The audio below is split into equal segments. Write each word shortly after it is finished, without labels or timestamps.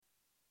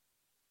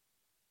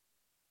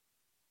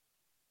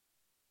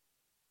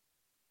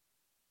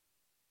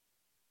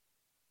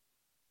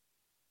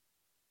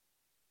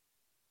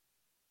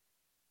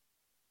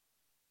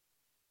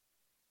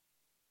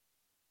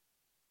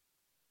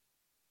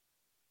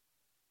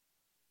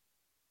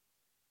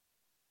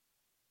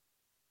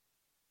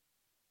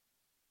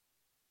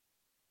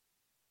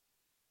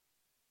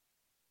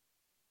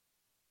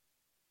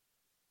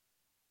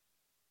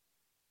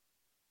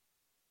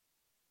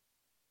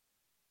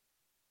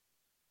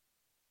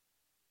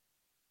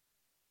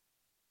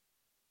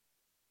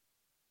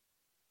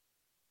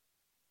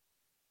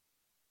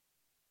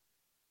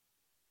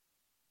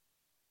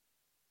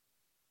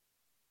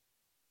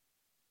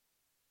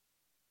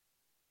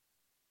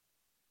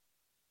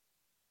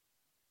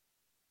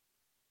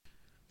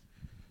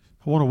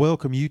I want to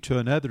welcome you to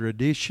another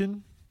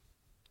edition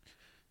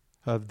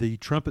of the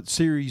Trumpet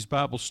Series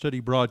Bible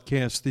Study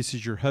broadcast. This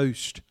is your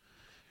host,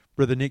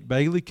 Brother Nick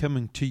Bailey,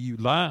 coming to you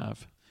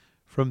live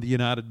from the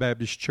United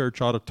Baptist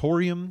Church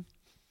Auditorium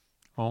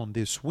on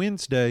this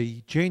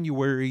Wednesday,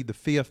 January the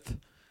 5th,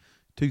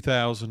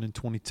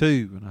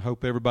 2022. And I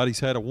hope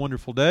everybody's had a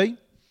wonderful day.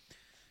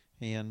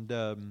 And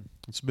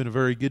it's been a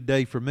very good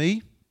day for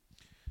me.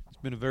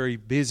 It's been a very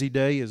busy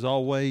day as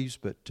always,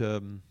 but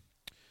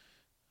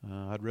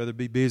I'd rather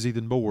be busy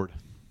than bored.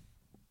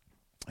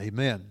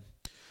 Amen.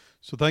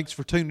 So thanks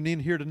for tuning in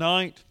here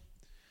tonight,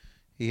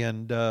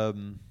 and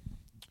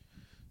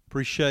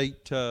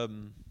appreciate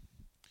another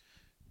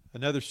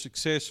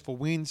successful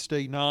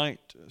Wednesday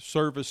night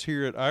service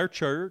here at our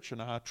church,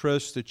 and I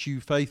trust that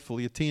you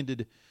faithfully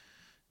attended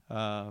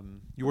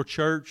your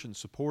church and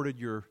supported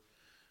your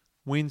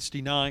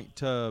Wednesday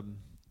night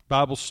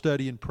Bible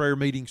study and prayer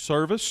meeting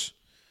service,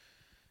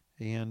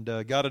 and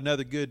got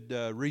another good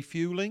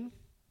refueling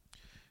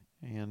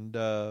and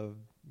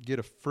get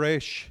a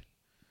fresh,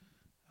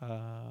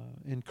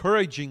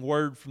 encouraging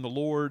word from the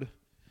Lord.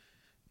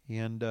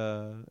 And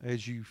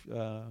as you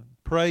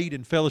prayed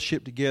and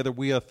fellowship together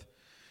with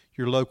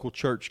your local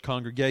church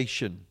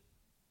congregation.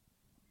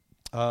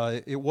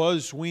 It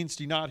was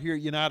Wednesday night here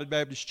at United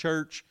Baptist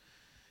Church,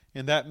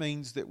 and that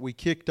means that we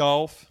kicked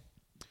off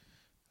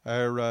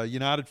our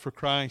United for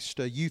Christ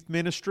youth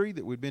ministry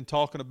that we've been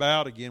talking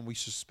about. Again, we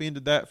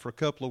suspended that for a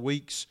couple of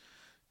weeks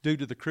due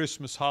to the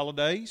Christmas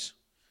holidays.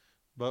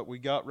 But we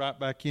got right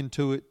back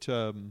into it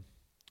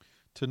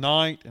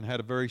tonight and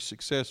had a very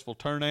successful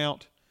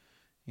turnout.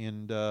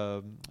 And,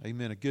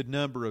 amen, a good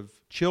number of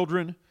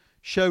children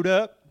showed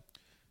up.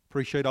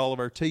 Appreciate all of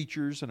our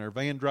teachers and our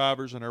van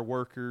drivers and our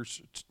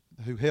workers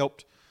who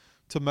helped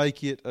to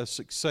make it a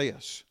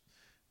success.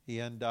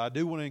 And I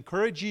do want to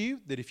encourage you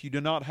that if you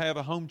do not have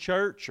a home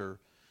church or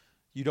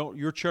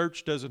your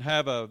church doesn't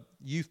have a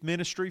youth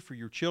ministry for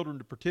your children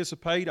to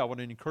participate, I want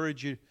to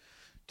encourage you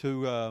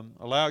to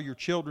allow your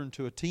children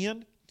to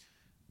attend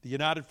the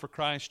United for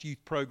Christ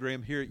youth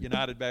program here at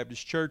United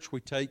Baptist Church.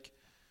 We take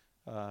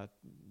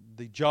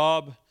the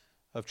job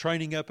of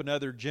training up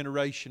another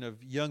generation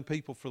of young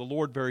people for the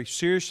Lord very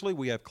seriously.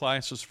 We have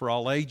classes for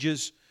all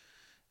ages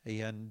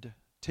and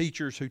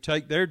teachers who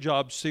take their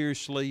job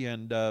seriously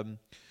and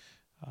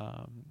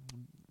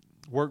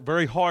work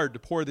very hard to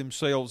pour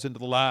themselves into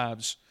the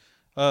lives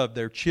of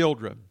their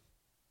children.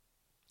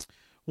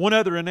 One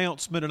other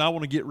announcement, and I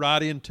want to get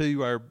right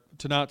into our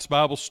tonight's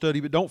Bible study,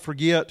 but don't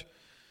forget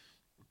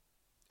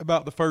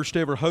about the first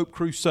ever Hope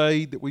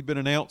Crusade that we've been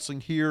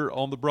announcing here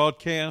on the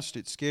broadcast.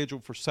 It's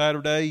scheduled for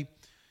Saturday,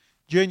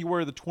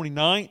 January the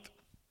 29th,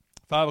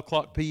 5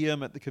 o'clock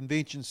p.m. at the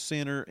Convention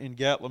Center in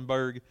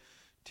Gatlinburg,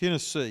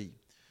 Tennessee.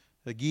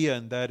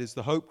 Again, that is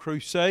the Hope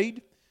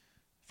Crusade.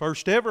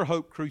 First ever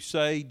Hope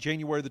Crusade,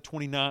 January the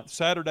 29th,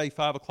 Saturday,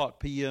 5 o'clock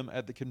p.m.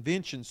 at the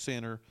Convention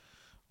Center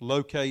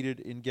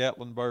located in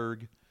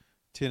Gatlinburg,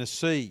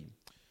 Tennessee,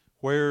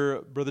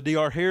 where Brother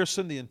D.R.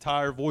 Harrison, the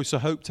entire Voice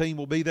of Hope team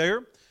will be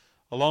there,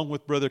 along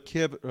with Brother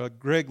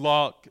Greg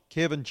Locke,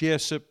 Kevin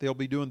Jessup. They'll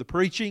be doing the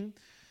preaching.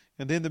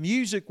 And then the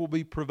music will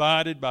be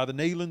provided by the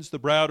Nealons, the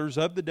Browders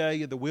of the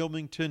Day, and the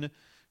Wilmington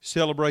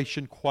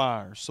Celebration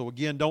Choir. So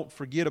again, don't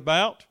forget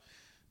about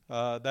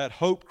that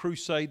Hope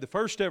Crusade, the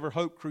first ever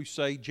Hope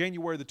Crusade,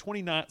 January the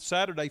 29th,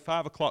 Saturday,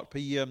 5 o'clock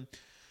p.m.,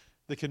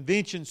 the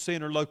Convention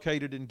Center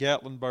located in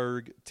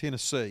Gatlinburg,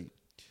 Tennessee.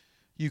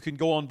 You can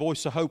go on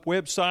Voice of Hope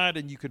website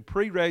and you can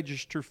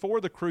pre-register for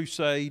the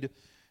crusade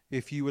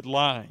if you would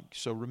like.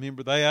 So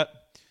remember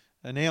that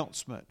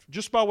announcement.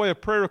 Just by way of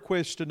prayer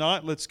request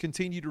tonight, let's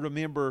continue to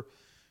remember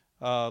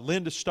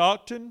Linda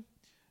Stockton,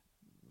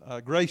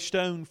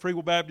 Greystone Free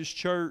Will Baptist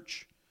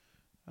Church,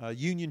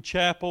 Union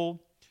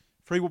Chapel,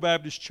 Free Will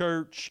Baptist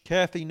Church,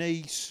 Kathy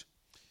Neese,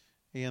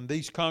 and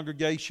these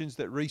congregations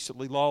that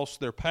recently lost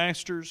their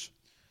pastors.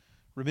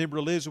 Remember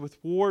Elizabeth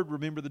Ward,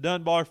 remember the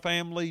Dunbar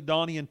family,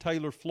 Donnie and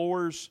Taylor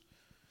Flores,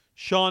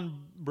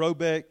 Sean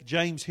Brobeck,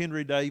 James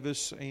Henry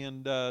Davis,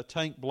 and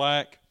Tank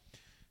Black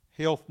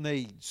health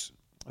needs.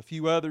 A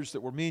few others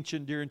that were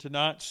mentioned during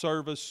tonight's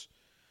service.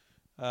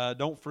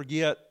 Don't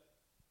forget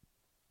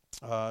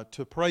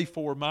to pray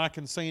for Mike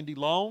and Sandy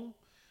Long.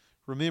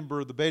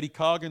 Remember the Betty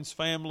Coggins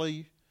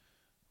family.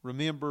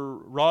 Remember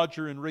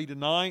Roger and Rita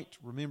Knight.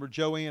 Remember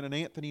Joanne and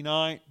Anthony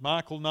Knight,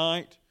 Michael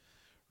Knight.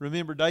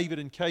 Remember David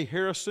and Kay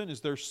Harrison as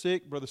they're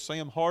sick. Brother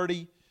Sam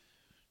Hardy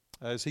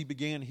as he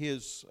began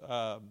his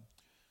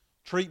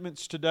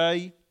treatments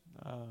today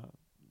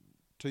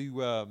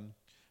to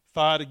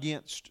fight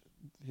against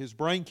his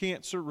brain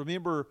cancer.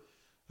 Remember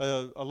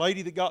a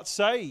lady that got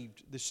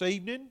saved this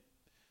evening.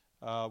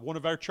 One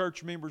of our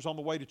church members on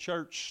the way to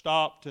church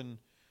stopped and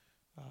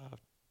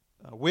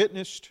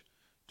witnessed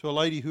to a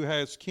lady who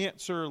has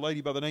cancer, a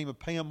lady by the name of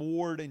Pam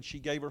Ward, and she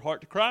gave her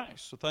heart to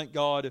Christ. So thank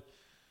God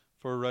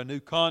for a new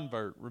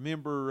convert.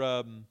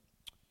 Remember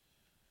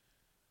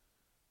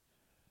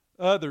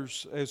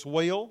others as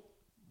well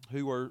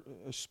who are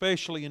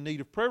especially in need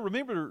of prayer.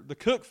 Remember the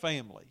Cook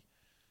family.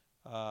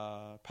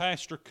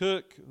 Pastor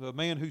Cook, the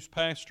man who's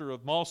pastor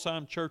of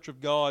Malsheim Church of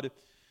God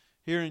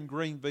here in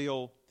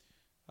Greenville,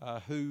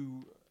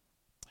 who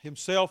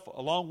himself,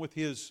 along with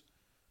his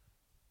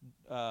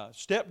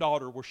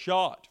stepdaughter, were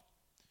shot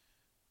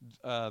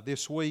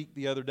this week,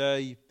 the other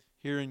day,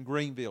 here in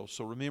Greenville.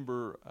 So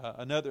remember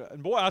another.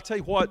 And boy, I'll tell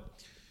you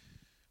what,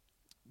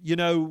 you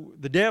know,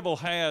 the devil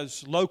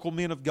has local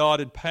men of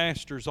God and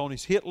pastors on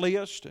his hit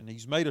list, and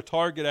he's made a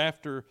target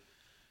after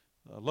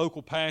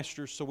local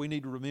pastors, so we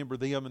need to remember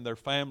them and their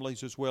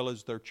families as well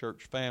as their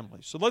church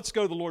families. So let's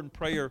go to the Lord in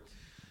prayer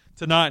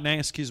tonight and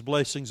ask His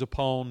blessings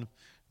upon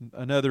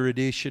another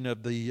edition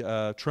of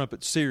the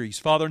Trumpet Series.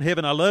 Father in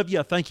heaven, I love You.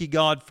 I thank You,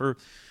 God, for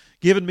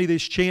giving me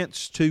this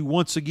chance to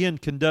once again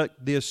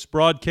conduct this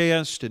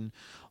broadcast. And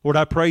Lord,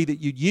 I pray that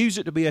You'd use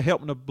it to be a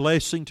help and a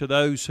blessing to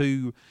those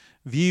who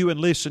view and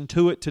listen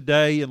to it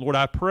today. And Lord,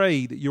 I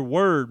pray that Your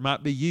Word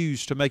might be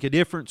used to make a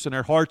difference in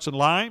our hearts and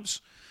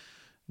lives.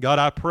 God,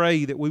 I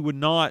pray that we would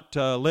not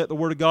let the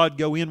Word of God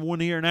go in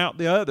one ear and out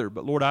the other.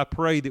 But Lord, I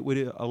pray that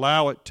we'd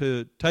allow it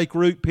to take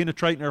root,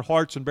 penetrate in our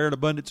hearts, and bear an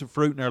abundance of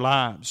fruit in our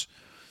lives.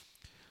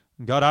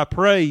 God, I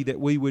pray that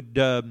we would,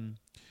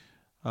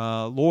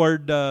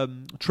 Lord,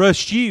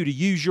 trust You to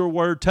use Your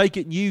Word, take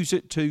it and use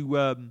it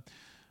to,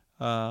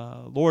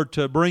 Lord,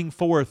 to bring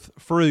forth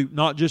fruit,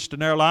 not just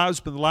in our lives,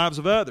 but in the lives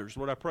of others.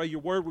 Lord, I pray Your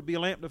Word would be a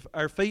lamp to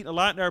our feet and a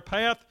light in our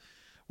path.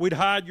 We'd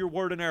hide Your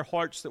Word in our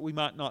hearts that we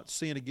might not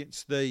sin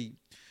against Thee.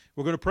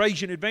 We're going to praise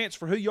You in advance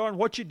for who You are and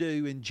what You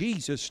do. In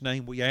Jesus'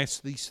 name we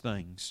ask these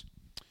things.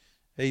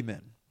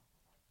 Amen.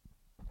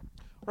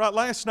 Right,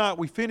 last night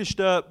we finished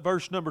up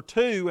verse number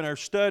 2 in our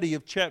study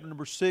of chapter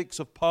number 6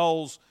 of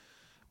Paul's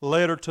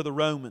letter to the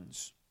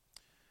Romans.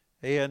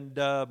 And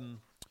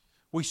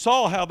we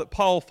saw how that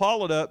Paul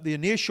followed up the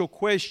initial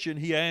question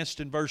he asked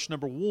in verse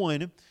number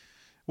 1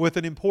 with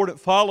an important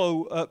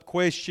follow-up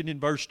question in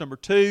verse number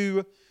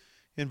 2.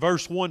 In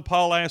verse 1,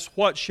 Paul asked,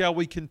 "What shall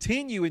we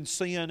continue in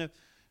sin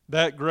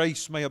that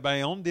grace may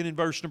abound?" Then in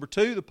verse number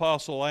 2, the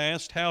apostle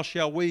asked, "How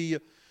shall we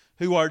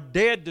who are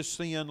dead to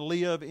sin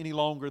live any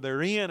longer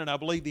therein?" And I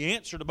believe the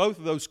answer to both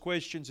of those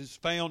questions is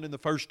found in the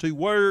first two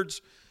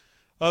words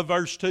of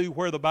verse 2,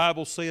 where the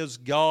Bible says,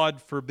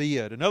 "God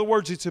forbid." In other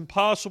words, it's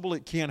impossible,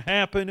 it can't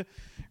happen,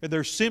 and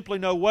there's simply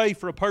no way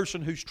for a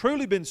person who's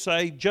truly been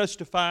saved,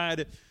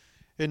 justified,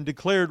 and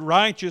declared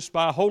righteous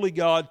by a holy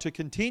God to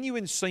continue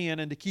in sin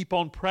and to keep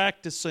on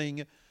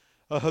practicing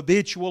a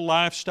habitual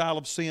lifestyle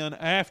of sin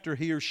after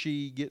he or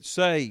she gets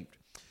saved.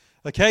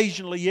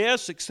 Occasionally,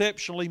 yes.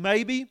 Exceptionally,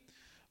 maybe.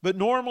 But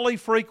normally,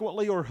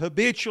 frequently, or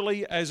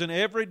habitually, as an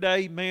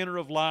everyday manner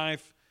of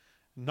life,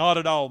 not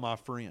at all, my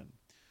friend.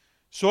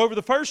 So over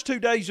the first 2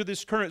 days of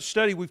this current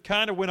study, we've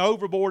kind of went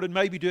overboard and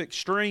maybe to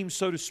extremes,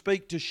 so to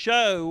speak, to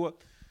show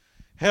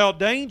how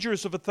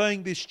dangerous of a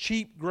thing this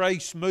cheap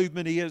grace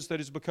movement is that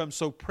has become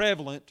so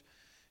prevalent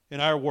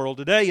in our world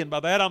today. And by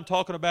that I'm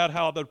talking about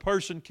how the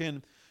person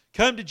can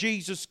come to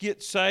Jesus,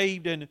 get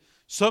saved, and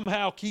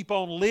somehow keep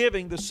on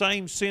living the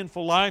same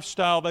sinful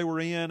lifestyle they were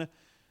in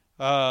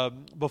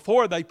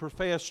before they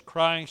professed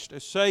Christ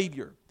as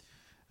Savior.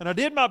 And I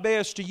did my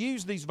best to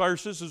use these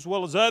verses as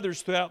well as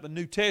others throughout the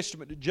New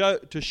Testament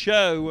to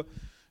show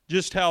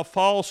just how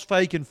false,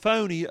 fake, and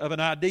phony of an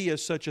idea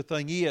such a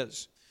thing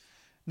is.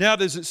 Now,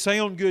 does it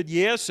sound good?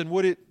 Yes. And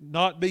would it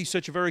not be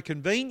such a very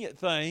convenient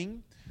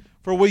thing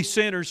for we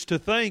sinners to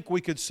think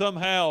we could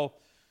somehow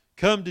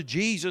come to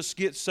Jesus,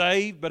 get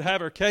saved, but have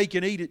our cake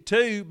and eat it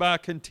too by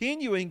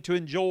continuing to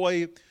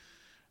enjoy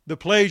the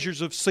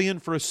pleasures of sin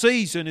for a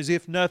season as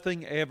if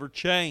nothing ever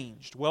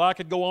changed? Well, I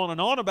could go on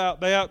and on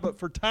about that, but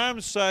for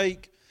time's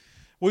sake,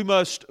 we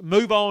must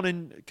move on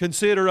and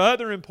consider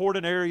other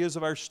important areas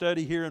of our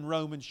study here in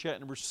Romans chapter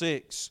number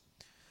 6.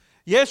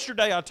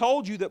 Yesterday, I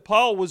told you that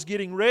Paul was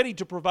getting ready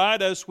to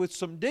provide us with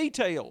some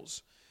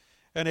details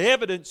and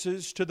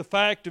evidences to the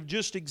fact of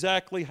just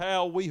exactly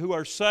how we who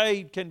are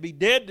saved can be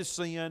dead to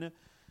sin,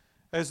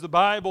 as the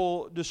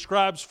Bible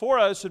describes for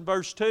us in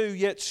verse 2,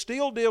 yet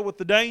still deal with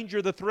the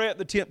danger, the threat,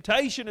 the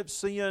temptation of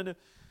sin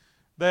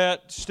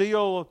that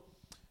still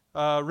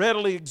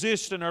readily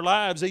exists in our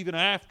lives even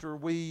after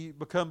we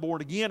become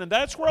born again. And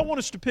that's where I want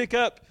us to pick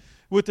up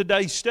with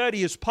today's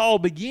study, as Paul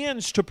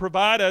begins to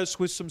provide us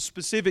with some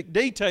specific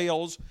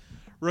details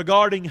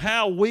regarding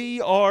how we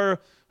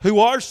who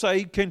are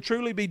saved can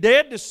truly be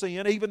dead to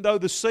sin, even though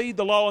the seed,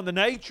 the law, and the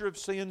nature of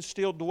sin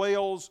still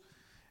dwells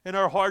in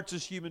our hearts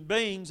as human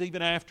beings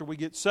even after we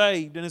get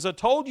saved. And as I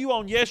told you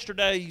on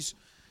yesterday's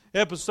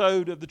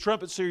episode of the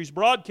Trumpet Series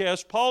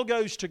broadcast, Paul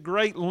goes to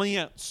great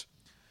lengths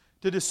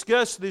to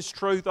discuss this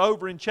truth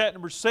over in chapter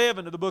number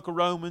 7 of the book of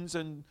Romans,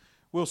 and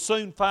we'll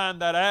soon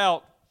find that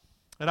out.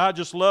 And I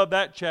just love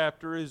that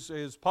chapter as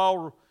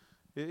Paul,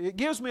 it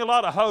gives me a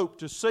lot of hope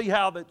to see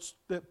how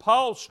that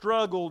Paul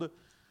struggled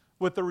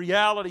with the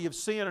reality of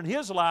sin in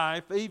his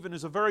life, even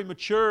as a very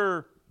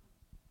mature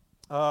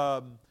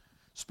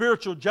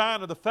spiritual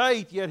giant of the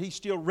faith, yet he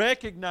still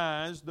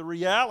recognized the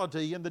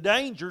reality and the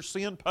danger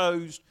sin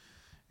posed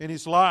in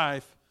his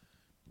life,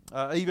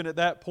 even at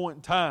that point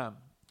in time.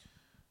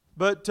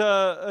 But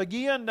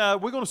again,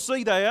 we're going to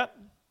see that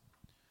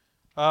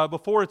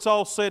before it's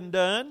all said and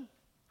done.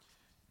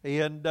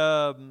 And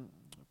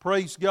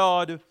praise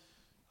God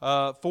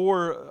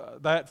for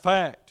that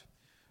fact.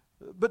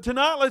 But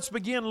tonight let's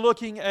begin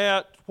looking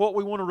at what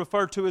we want to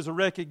refer to as a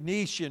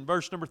recognition.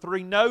 Verse number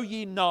 3, know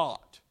ye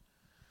not.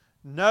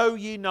 Know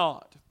ye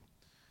not.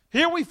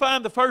 Here we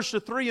find the first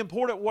of three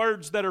important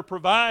words that are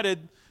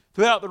provided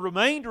throughout the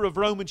remainder of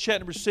Romans chapter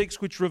number 6,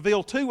 which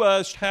reveal to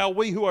us how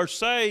we who are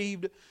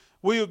saved,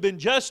 we have been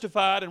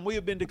justified and we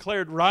have been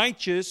declared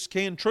righteous,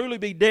 can truly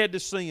be dead to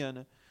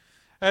sin,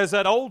 as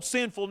that old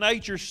sinful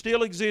nature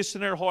still exists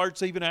in our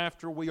hearts even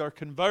after we are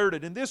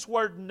converted. And this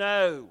word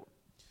know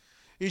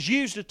is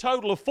used a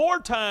total of 4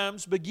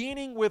 times,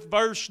 beginning with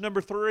verse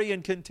number 3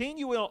 and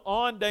continuing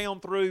on down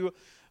through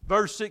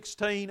verse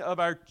 16 of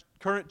our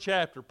current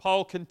chapter.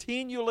 Paul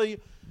continually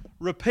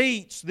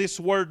repeats this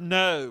word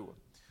know.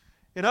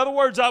 In other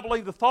words, I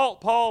believe the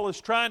thought Paul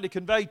is trying to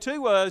convey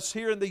to us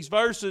here in these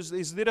verses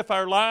is that if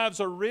our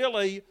lives are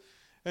really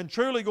and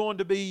truly going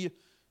to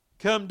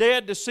become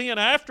dead to sin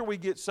after we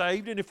get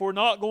saved, and if we're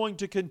not going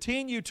to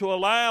continue to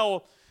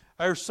allow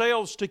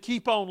ourselves to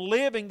keep on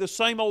living the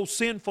same old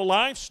sinful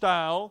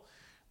lifestyle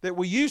that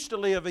we used to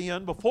live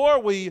in before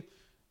we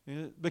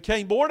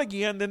became born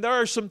again, then there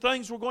are some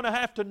things we're going to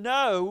have to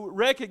know,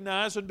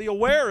 recognize, and be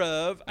aware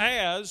of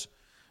as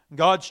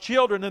God's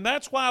children. And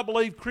that's why I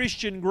believe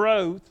Christian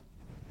growth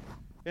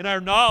in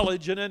our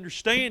knowledge and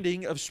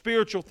understanding of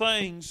spiritual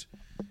things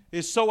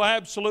is so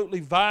absolutely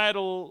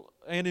vital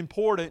and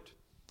important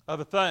of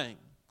a thing.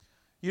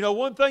 You know,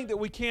 one thing that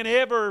we can't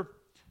ever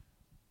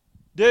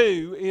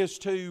do is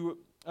to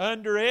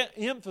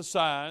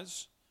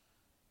underemphasize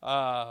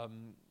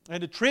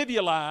and to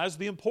trivialize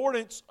the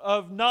importance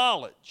of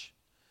knowledge.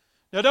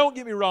 Now, don't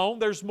get me wrong,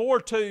 there's more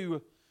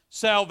to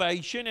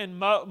salvation and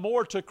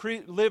more to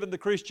living the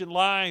Christian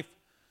life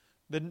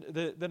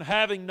than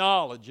having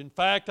knowledge. In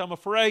fact, I'm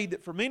afraid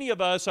that for many of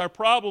us, our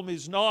problem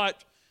is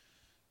not,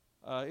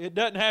 it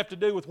doesn't have to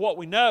do with what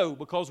we know,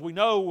 because we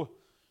know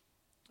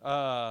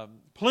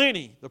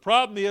plenty. The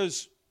problem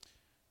is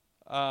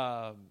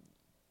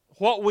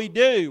what we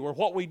do or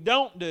what we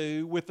don't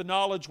do with the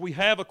knowledge we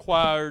have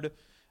acquired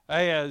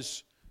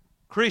as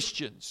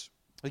Christians.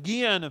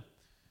 Again,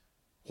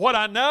 what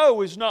I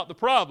know is not the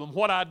problem.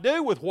 What I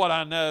do with what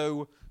I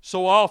know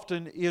so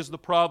often is the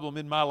problem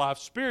in my life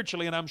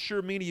spiritually, and I'm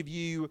sure many of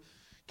you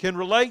can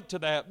relate to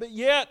that. But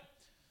yet,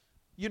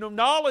 you know,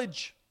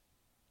 knowledge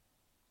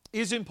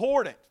is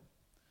important.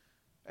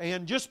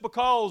 And just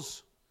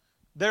because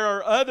there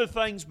are other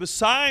things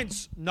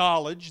besides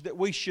knowledge that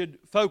we should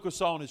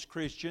focus on as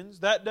Christians,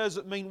 that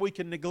doesn't mean we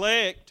can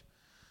neglect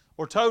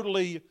or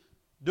totally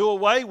do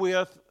away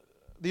with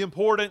the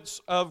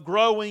importance of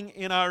growing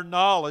in our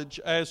knowledge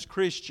as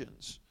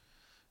Christians.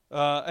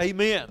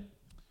 Amen.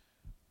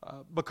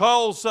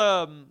 Because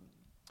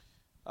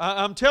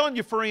I'm telling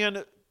you,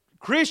 friend,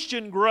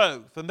 Christian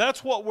growth, and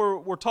that's what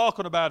we're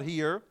talking about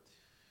here.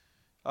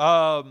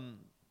 The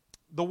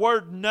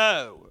word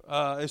know.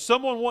 As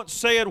someone once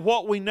said,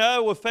 what we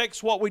know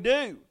affects what we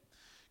do.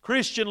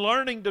 Christian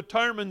learning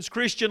determines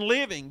Christian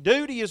living.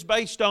 Duty is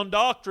based on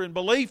doctrine.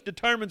 Belief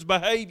determines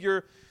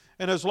behavior.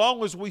 And as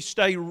long as we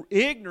stay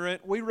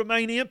ignorant, we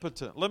remain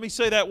impotent. Let me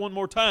say that one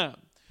more time.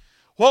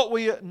 What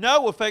we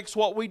know affects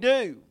what we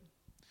do.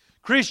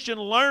 Christian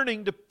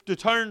learning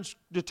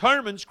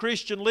determines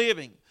Christian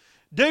living.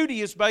 Duty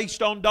is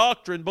based on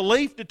doctrine.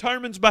 Belief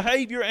determines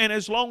behavior. And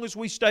as long as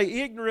we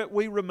stay ignorant,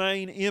 we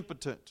remain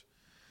impotent.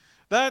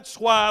 That's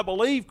why I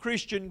believe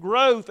Christian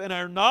growth and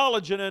our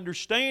knowledge and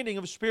understanding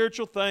of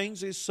spiritual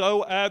things is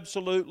so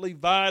absolutely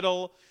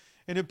vital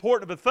and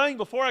important of a thing.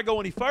 Before I go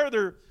any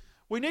further,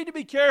 we need to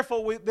be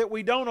careful that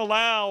we don't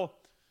allow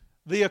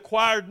the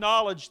acquired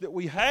knowledge that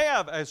we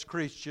have as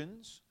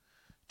Christians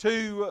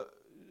to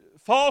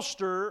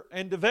foster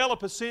and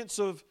develop a sense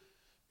of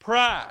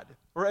pride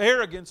or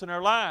arrogance in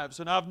our lives.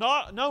 And I've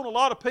known a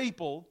lot of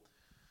people,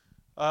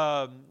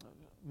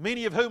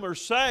 many of whom are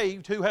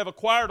saved, who have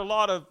acquired a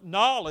lot of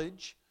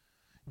knowledge,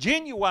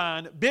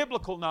 genuine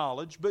biblical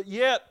knowledge, but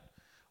yet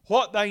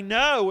what they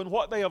know and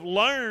what they have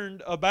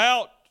learned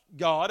about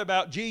God,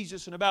 about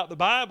Jesus, and about the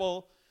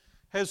Bible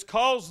has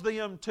caused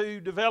them to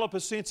develop a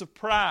sense of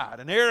pride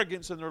and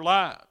arrogance in their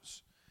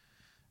lives.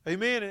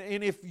 Amen.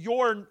 And if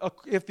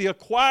the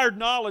acquired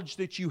knowledge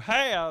that you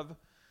have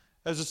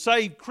as a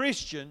saved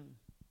Christian,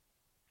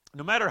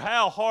 no matter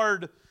how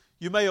hard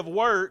you may have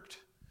worked,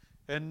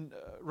 and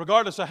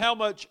regardless of how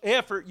much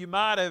effort you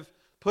might have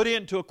put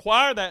in to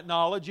acquire that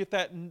knowledge, if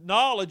that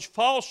knowledge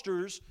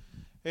fosters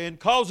and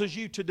causes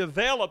you to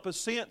develop a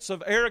sense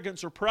of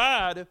arrogance or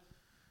pride,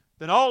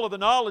 then all of the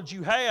knowledge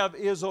you have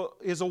is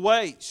a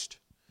waste.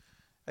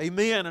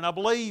 Amen. And I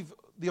believe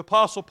the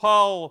Apostle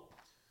Paul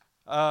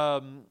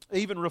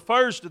even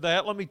refers to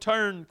that. Let me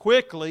turn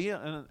quickly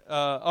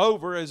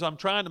over as I'm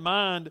trying to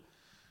mind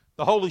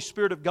the Holy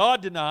Spirit of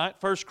God tonight.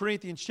 1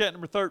 Corinthians chapter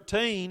number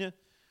 13.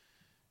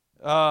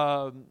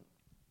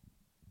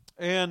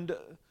 And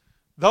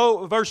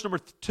though, verse number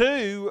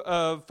 2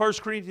 of 1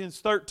 Corinthians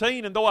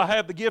 13, and though I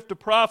have the gift of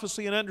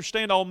prophecy and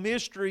understand all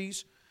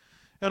mysteries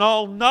and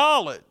all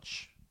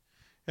knowledge.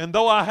 And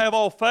though I have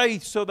all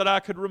faith so that I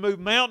could remove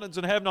mountains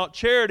and have not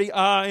charity,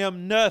 I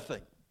am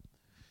nothing.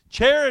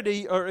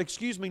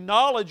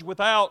 Knowledge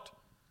without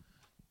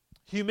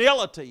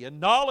humility, and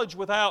knowledge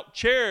without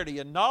charity,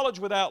 and knowledge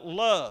without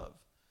love.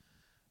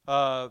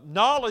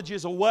 Knowledge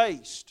is a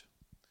waste.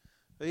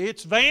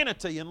 It's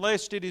vanity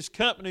unless it is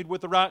accompanied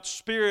with the right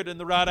spirit and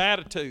the right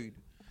attitude.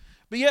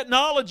 But yet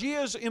knowledge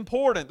is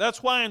important.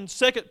 That's why in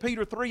 2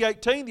 Peter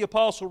 3:18 the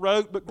apostle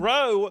wrote, "But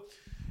grow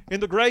in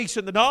the grace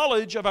and the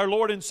knowledge of our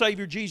Lord and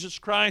Savior Jesus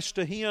Christ.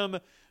 To Him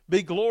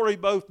be glory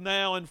both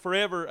now and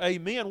forever.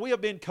 Amen." We have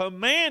been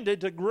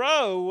commanded to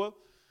grow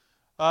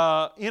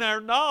in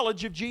our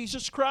knowledge of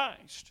Jesus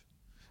Christ.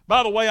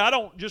 By the way, I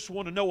don't just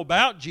want to know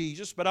about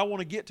Jesus, but I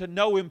want to get to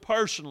know Him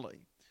personally.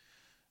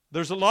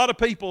 There's a lot of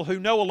people who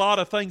know a lot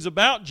of things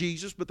about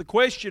Jesus, but the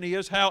question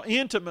is, how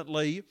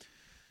intimately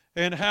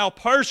and how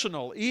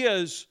personal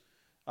is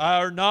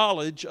our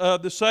knowledge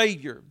of the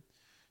Savior?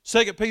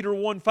 2 Peter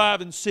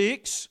 1:5 and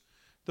 6,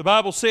 the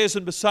Bible says,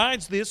 "And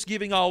besides this,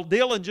 giving all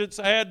diligence,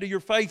 add to your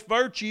faith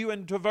virtue,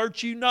 and to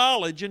virtue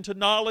knowledge, and to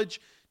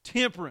knowledge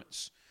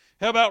temperance."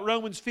 How about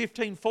Romans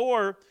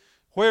 15:4,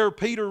 where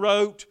Peter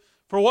wrote,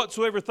 "For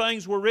whatsoever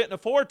things were written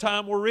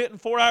aforetime were written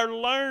for our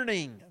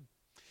learning,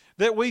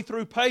 that we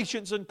through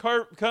patience and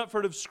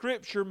comfort of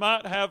Scripture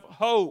might have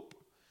hope."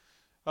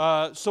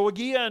 So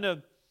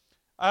again,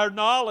 our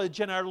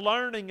knowledge and our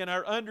learning and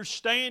our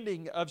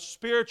understanding of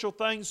spiritual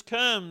things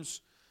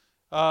comes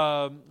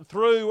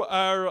through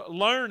our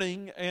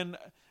learning and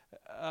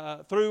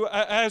through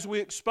as we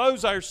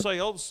expose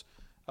ourselves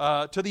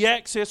to the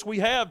access we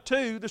have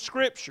to the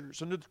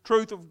Scriptures and to the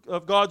truth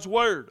of God's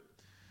Word.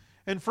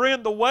 And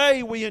friend, the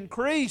way we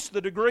increase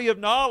the degree of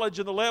knowledge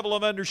and the level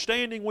of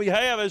understanding we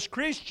have as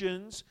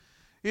Christians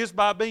is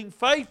by being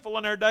faithful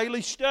in our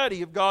daily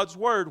study of God's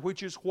Word,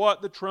 which is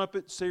what the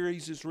Trumpet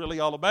series is really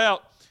all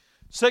about.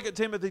 2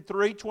 Timothy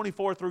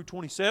 3:24 through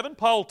 27,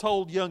 Paul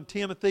told young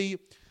Timothy,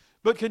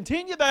 "But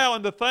continue thou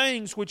in the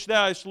things which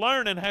thou hast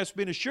learned and hast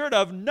been assured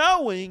of,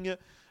 knowing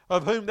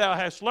of whom thou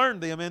hast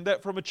learned them, and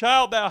that from a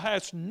child thou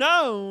hast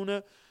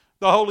known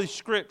the Holy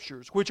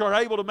Scriptures, which are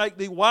able to make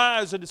thee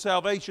wise unto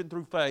salvation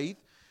through faith,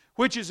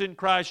 which is in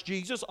Christ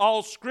Jesus.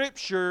 All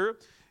Scripture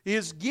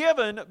is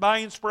given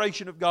by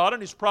inspiration of God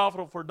and is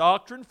profitable for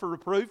doctrine, for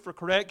reproof, for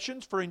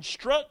corrections, for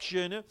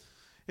instruction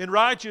in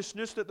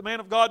righteousness, that the man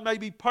of God may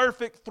be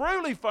perfect,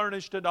 thoroughly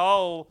furnished unto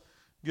all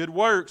good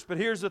works." But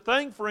here's the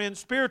thing, friends,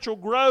 spiritual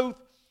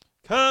growth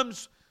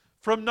comes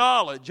from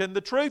knowledge. And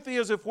the truth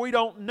is, if we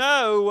don't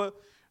know,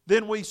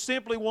 then we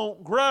simply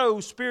won't grow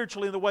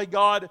spiritually in the way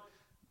God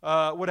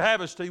would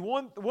have us to.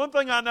 One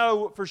thing I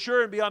know for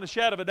sure and beyond a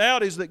shadow of a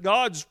doubt is that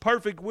God's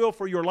perfect will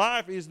for your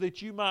life is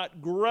that you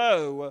might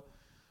grow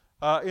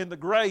in the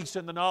grace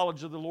and the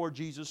knowledge of the Lord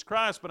Jesus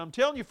Christ. But I'm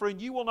telling you,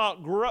 friend, you will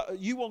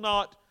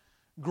not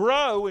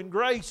grow in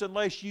grace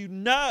unless you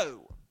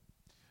know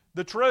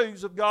the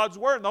truths of God's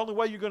Word. And the only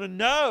way you're going to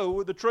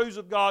know the truths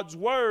of God's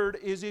Word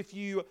is if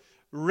you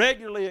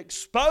regularly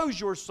expose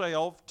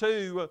yourself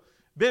to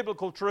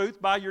biblical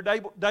truth by your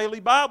daily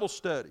Bible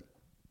study.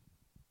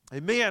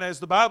 Amen. As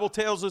the Bible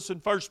tells us in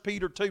 1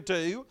 Peter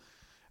 2:2,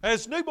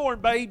 "As newborn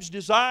babes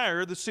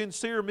desire the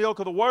sincere milk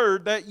of the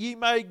Word, that ye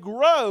may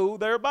grow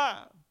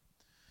thereby."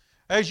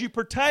 As you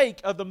partake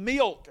of the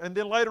milk and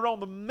then later on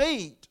the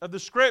meat of the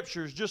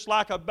Scriptures, just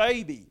like a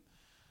baby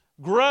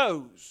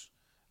grows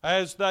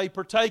as they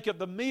partake of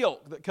the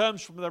milk that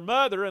comes from their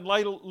mother, and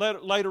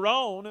later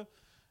on,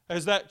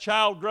 as that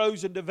child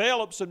grows and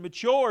develops and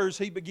matures,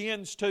 he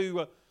begins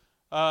to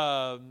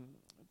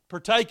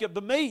partake of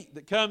the meat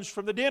that comes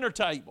from the dinner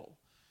table.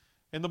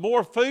 And the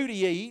more food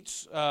he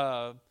eats,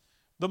 the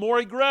more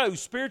he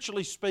grows.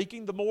 Spiritually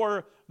speaking, the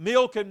more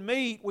milk and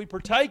meat we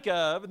partake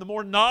of, and the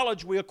more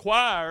knowledge we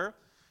acquire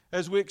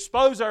as we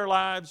expose our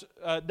lives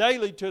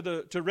daily to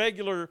the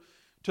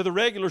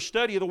regular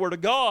study of the Word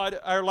of God,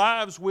 our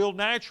lives will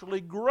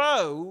naturally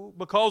grow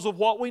because of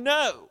what we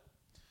know.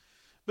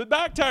 But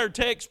back to our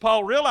text,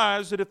 Paul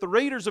realized that if the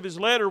readers of his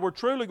letter were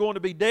truly going to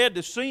be dead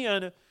to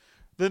sin,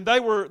 then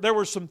there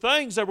were some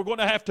things they were going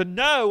to have to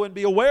know and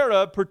be aware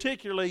of,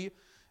 particularly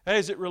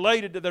as it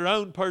related to their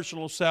own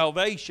personal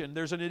salvation.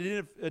 There's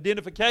an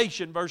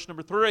identification, verse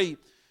number 3,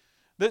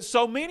 that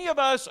so many of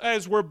us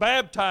as were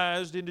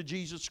baptized into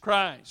Jesus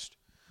Christ.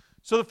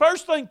 So the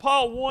first thing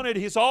Paul wanted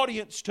his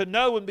audience to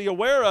know and be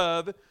aware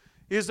of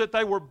is that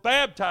they were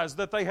baptized,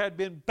 that they had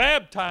been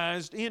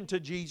baptized into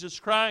Jesus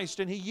Christ.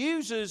 And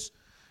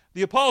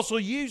the apostle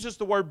uses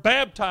the word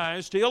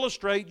baptized to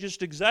illustrate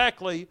just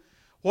exactly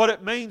what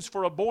it means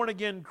for a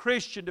born-again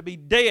Christian to be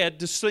dead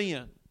to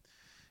sin.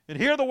 And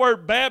here the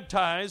word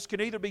baptized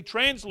can either be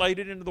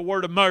translated into the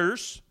word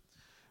immerse,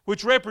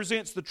 which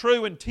represents the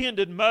true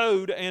intended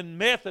mode and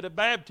method of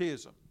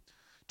baptism,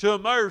 to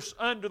immerse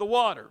under the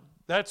water.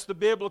 That's the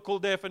biblical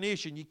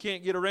definition. You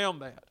can't get around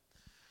that.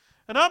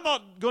 And I'm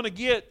not going to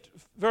get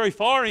very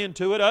far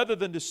into it other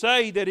than to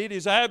say that it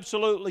is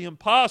absolutely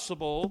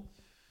impossible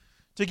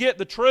to get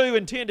the true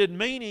intended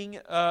meaning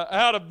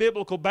out of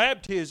biblical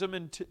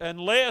baptism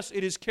unless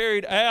it is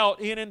carried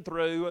out in and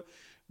through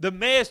the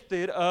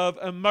method of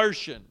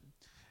immersion,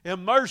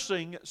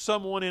 immersing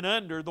someone in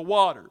under the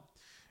water.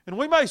 And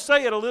we may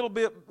say a little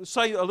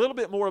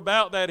bit more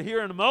about that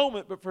here in a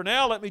moment, but for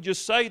now let me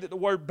just say that the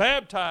word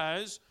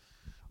baptize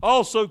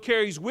also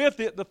carries with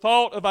it the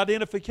thought of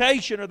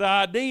identification, or the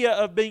idea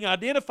of being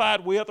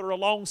identified with or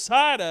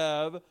alongside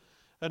of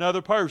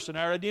another person.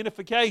 Our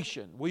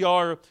identification. We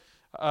are,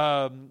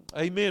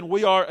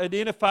 we are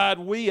identified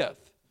with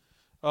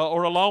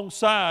or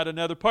alongside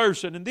another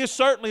person. And this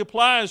certainly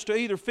applies to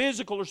either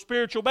physical or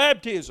spiritual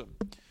baptism,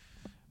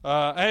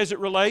 as it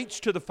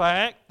relates to the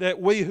fact that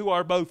we who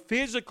are both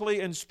physically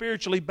and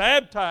spiritually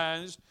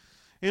baptized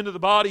into the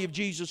body of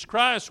Jesus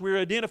Christ, we're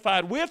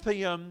identified with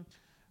Him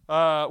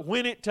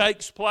when it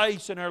takes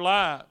place in our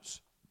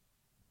lives.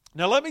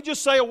 Now let me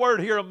just say a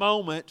word here a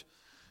moment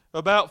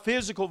about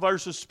physical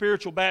versus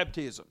spiritual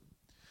baptism.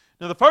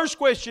 Now the first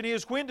question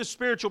is, when does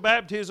spiritual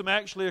baptism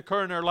actually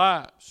occur in our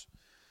lives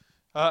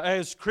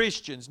as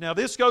Christians? Now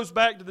this goes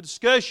back to the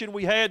discussion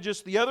we had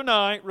just the other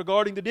night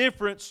regarding the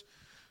difference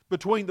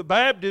between the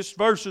Baptist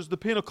versus the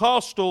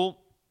Pentecostal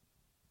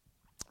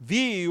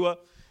view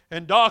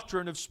and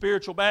doctrine of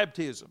spiritual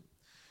baptism.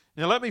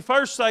 Now let me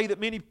first say that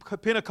many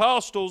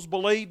Pentecostals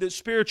believe that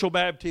spiritual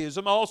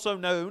baptism, also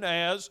known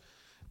as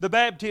the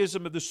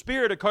baptism of the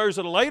Spirit, occurs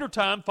at a later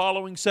time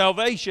following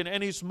salvation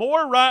and is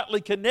more rightly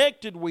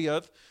connected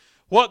with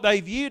what they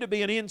view to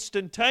be an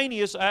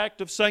instantaneous act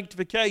of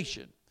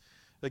sanctification.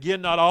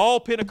 Again, not all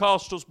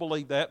Pentecostals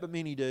believe that, but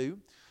many do.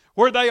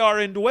 Where they are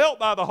indwelt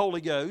by the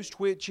Holy Ghost,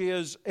 which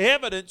is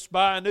evidenced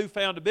by a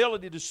newfound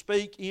ability to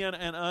speak in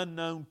an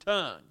unknown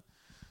tongue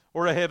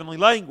or a heavenly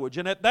language.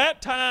 And at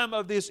that time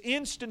of this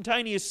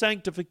instantaneous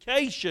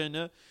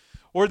sanctification,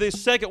 or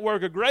this second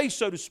work of grace,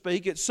 so to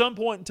speak, at some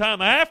point in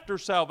time after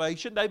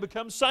salvation, they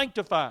become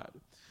sanctified,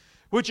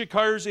 which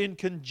occurs in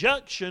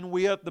conjunction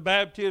with the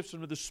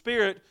baptism of the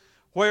Spirit,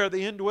 where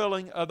the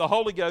indwelling of the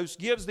Holy Ghost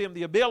gives them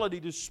the ability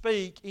to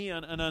speak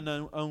in an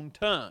unknown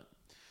tongue.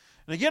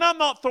 And again, I'm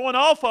not throwing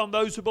off on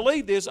those who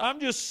believe this. I'm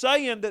just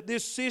saying that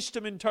this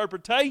system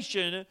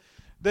interpretation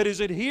that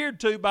is adhered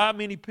to by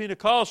many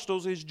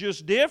Pentecostals is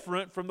just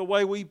different from the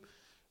way we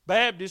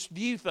Baptists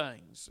view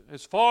things.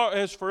 As far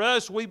as for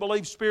us, we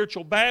believe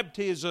spiritual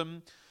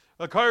baptism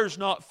occurs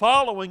not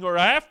following or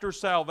after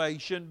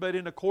salvation, but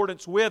in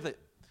accordance with it,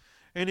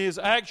 and is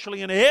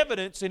actually an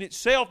evidence in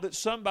itself that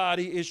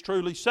somebody is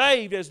truly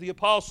saved, as the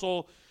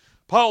Apostle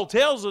Paul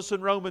tells us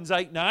in Romans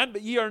 8:9,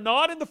 "But ye are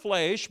not in the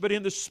flesh, but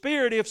in the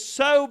Spirit, if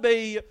so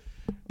be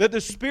that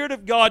the Spirit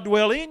of God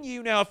dwell in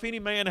you. Now if any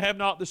man have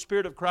not the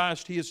Spirit of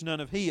Christ, he is none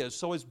of his."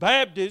 So as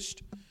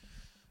Baptists,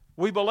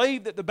 we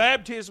believe that the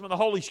baptism of the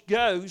Holy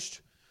Ghost,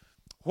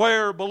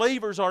 where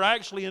believers are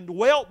actually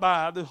indwelt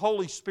by the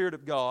Holy Spirit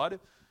of God,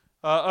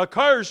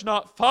 occurs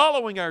not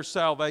following our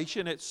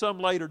salvation at some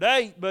later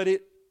date, but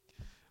it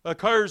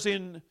occurs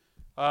in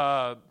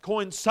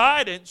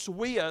coincidence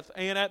with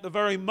and at the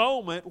very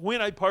moment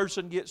when a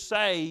person gets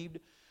saved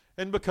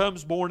and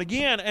becomes born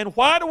again. And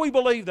why do we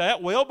believe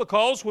that? Well,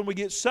 because when we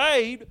get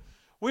saved,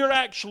 we are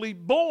actually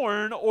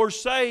born or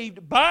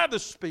saved by the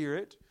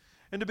Spirit.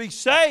 And to be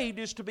saved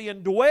is to be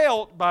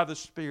indwelt by the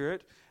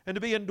Spirit. And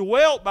to be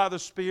indwelt by the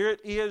Spirit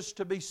is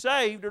to be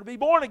saved or to be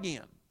born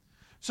again.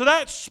 So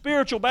that's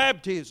spiritual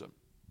baptism.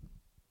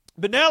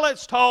 But now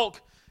let's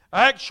talk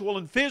actual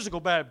and physical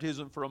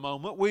baptism for a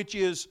moment, which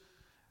is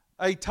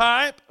a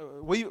type.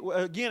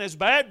 Again, as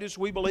Baptists,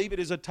 we believe it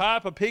is a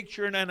type, a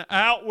picture, and an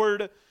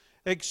outward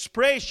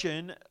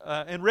expression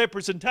and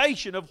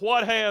representation of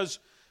what has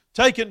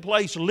taken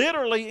place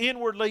literally,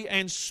 inwardly,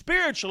 and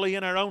spiritually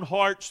in our own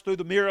hearts through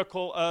the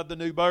miracle of the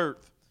new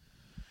birth.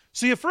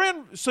 So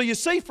you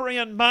see,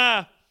 friend,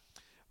 my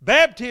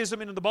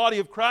baptism into the body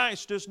of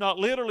Christ does not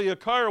literally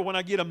occur when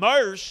I get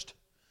immersed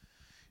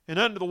and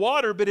under the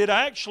water, but it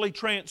actually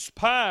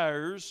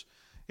transpires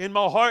in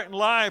my heart and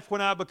life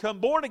when I become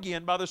born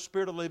again by the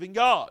Spirit of the living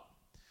God.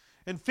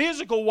 And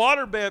physical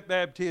water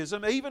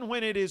baptism, even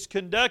when it is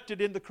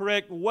conducted in the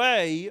correct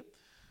way,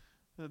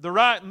 the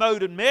right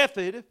mode and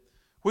method,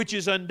 which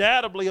is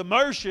undoubtedly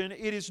immersion,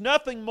 it is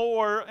nothing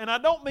more, and I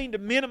don't mean to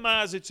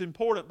minimize its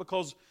importance,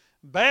 because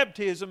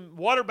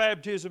water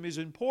baptism is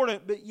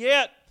important, but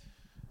yet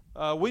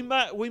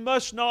we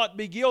must not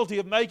be guilty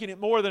of making it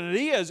more than it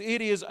is.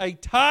 It is a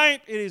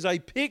type, it is a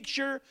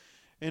picture,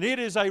 and it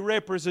is a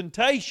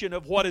representation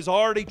of what has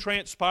already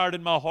transpired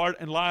in my heart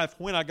and life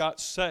when I got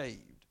saved.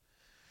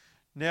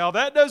 Now,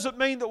 that doesn't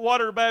mean that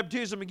water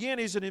baptism, again,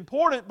 isn't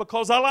important,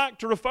 because I like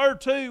to refer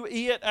to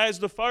it as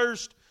the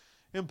first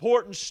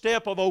important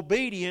step of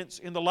obedience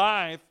in the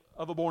life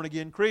of a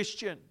born-again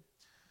Christian.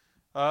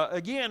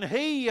 Again,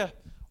 he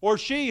or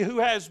she who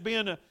has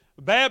been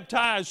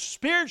baptized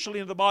spiritually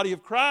in the body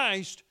of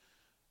Christ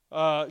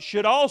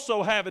should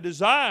also have a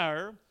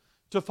desire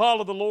to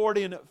follow the Lord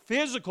in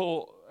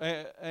physical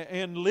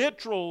and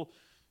literal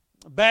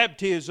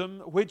baptism,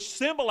 which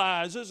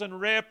symbolizes and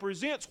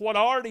represents what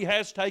already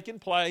has taken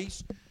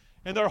place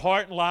and their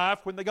heart and life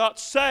when they got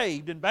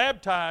saved and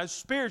baptized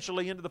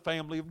spiritually into the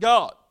family of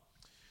God.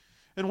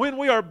 And when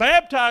we are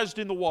baptized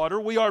in the water,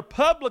 we are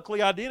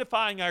publicly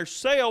identifying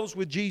ourselves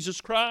with Jesus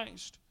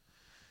Christ.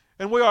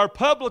 And we are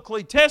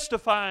publicly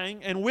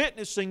testifying and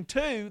witnessing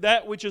to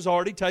that which has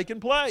already taken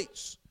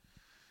place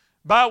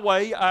by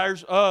way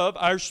of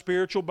our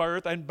spiritual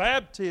birth and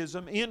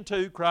baptism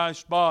into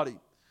Christ's body.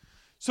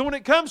 So when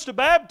it comes to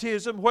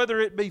baptism,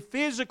 whether it be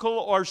physical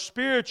or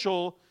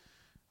spiritual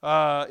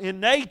in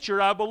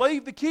nature, I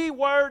believe the key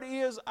word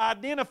is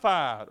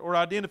identified or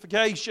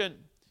identification,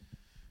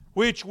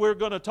 which we're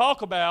going to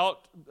talk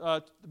about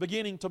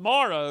beginning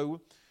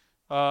tomorrow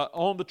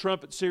on the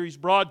Trumpet Series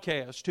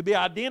broadcast. To be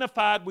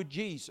identified with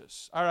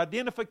Jesus, our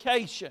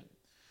identification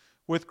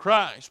with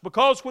Christ.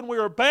 Because when we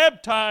are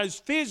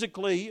baptized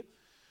physically,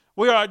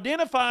 we are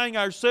identifying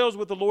ourselves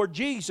with the Lord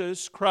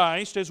Jesus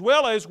Christ as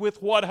well as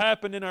with what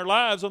happened in our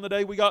lives on the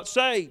day we got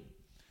saved.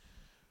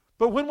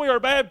 But when we are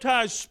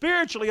baptized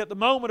spiritually at the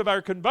moment of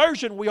our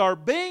conversion, we are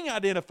being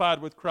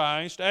identified with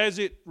Christ as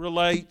it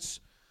relates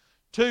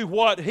to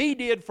what He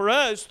did for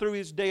us through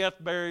His death,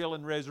 burial,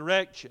 and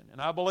resurrection. And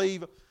I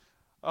believe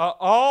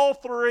all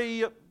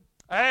three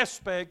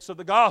aspects of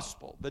the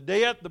gospel, the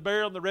death, the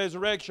burial, and the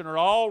resurrection, are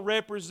all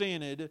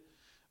represented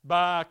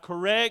by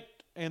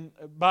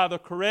the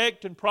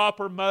correct and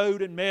proper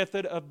mode and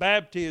method of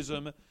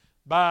baptism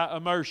by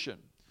immersion.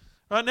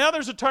 Right now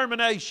there's a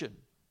termination.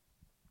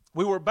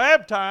 We were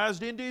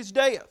baptized into His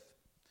death.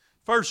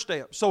 First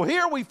step. So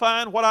here we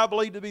find what I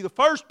believe to be the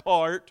first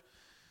part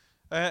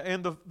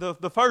and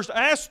the first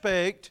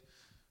aspect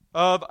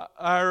of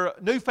our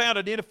newfound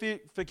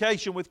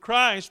identification with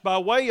Christ by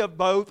way of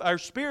both our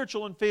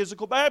spiritual and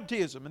physical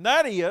baptism. And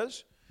that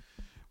is,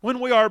 when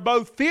we are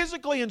both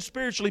physically and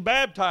spiritually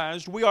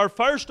baptized, we are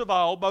first of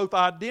all both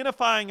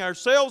identifying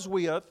ourselves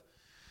with,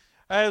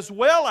 as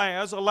well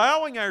as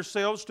allowing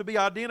ourselves to be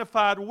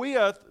identified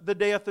with the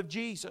death of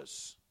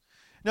Jesus.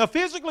 Now,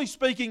 physically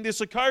speaking,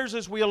 this occurs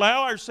as we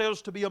allow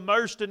ourselves to be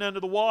immersed in under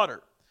the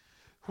water,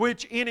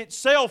 which in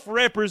itself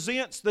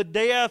represents the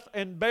death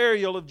and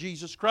burial of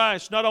Jesus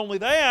Christ. Not only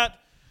that,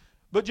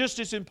 but just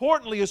as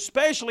importantly,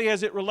 especially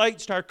as it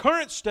relates to our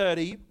current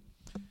study,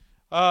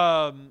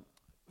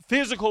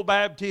 physical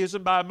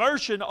baptism by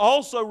immersion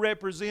also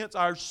represents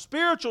our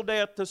spiritual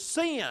death to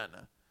sin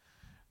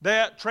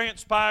that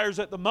transpires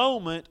at the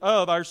moment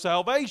of our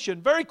salvation.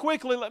 Very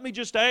quickly, let me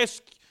just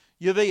ask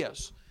you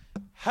this.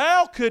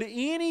 How could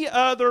any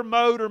other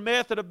mode or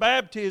method of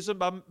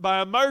baptism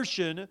by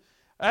immersion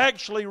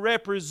actually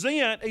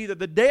represent either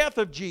the death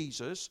of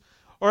Jesus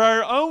or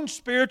our own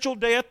spiritual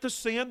death to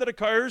sin that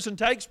occurs and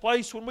takes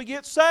place when we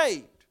get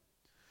saved?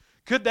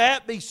 Could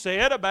that be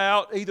said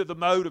about either the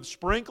mode of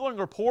sprinkling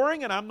or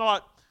pouring? And I'm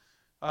not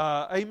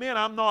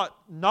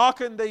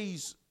knocking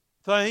these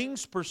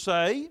things per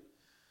se.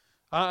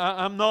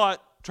 I'm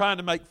not trying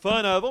to make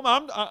fun of them.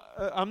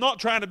 I'm not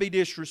trying to be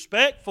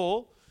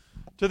disrespectful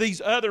to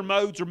these other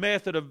modes or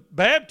method of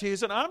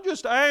baptism. I'm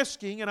just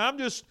asking, and I'm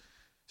just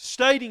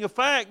stating a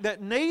fact that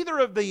neither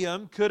of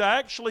them could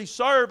actually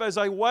serve as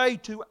a way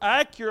to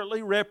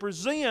accurately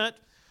represent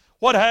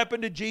what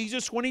happened to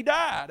Jesus when He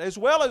died, as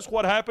well as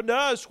what happened to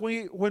us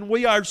when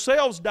we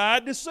ourselves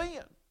died to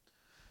sin.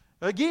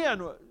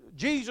 Again,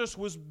 Jesus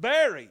was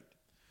buried.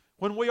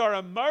 When we are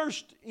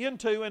immersed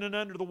into and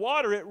under the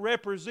water, it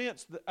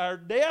represents our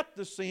death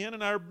to sin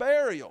and our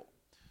burial.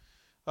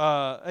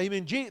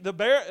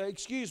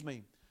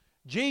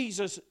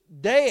 Jesus'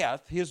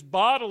 death, His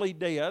bodily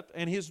death,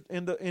 and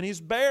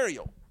His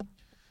burial.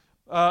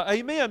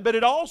 Amen. But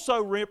it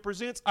also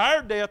represents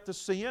our death to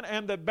sin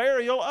and the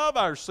burial of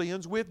our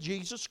sins with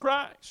Jesus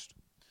Christ.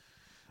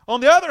 On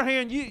the other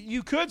hand,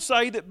 you could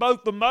say that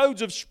both the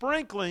modes of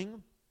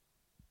sprinkling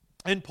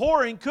and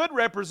pouring could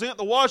represent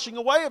the washing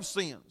away of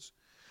sins,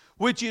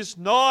 which is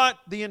not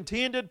the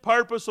intended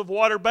purpose of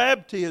water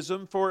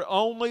baptism, for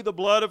only the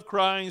blood of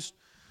Christ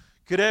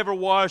could ever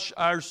wash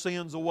our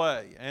sins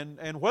away.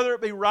 And whether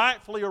it be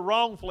rightfully or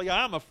wrongfully,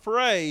 I'm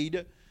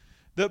afraid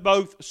that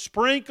both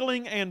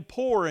sprinkling and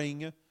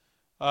pouring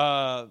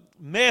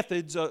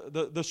methods,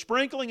 the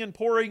sprinkling and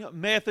pouring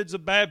methods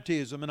of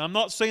baptism, and I'm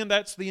not saying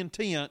that's the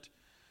intent,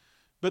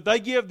 but they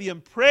give the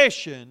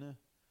impression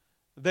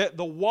that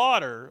the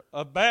water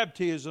of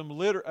baptism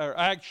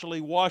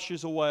actually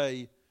washes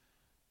away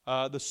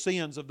the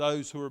sins of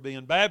those who are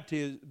being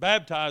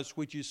baptized,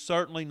 which is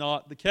certainly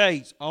not the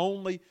case.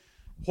 Only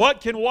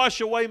what can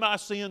wash away my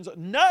sins?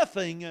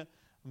 Nothing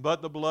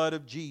but the blood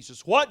of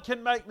Jesus. What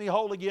can make me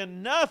whole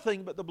again?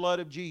 Nothing but the blood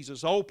of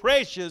Jesus. Oh,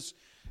 precious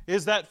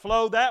is that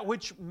flow, that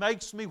which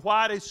makes me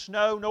white as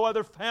snow. No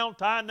other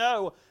fount I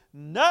know.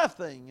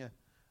 Nothing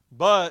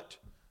but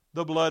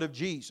the blood of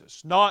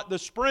Jesus. Not the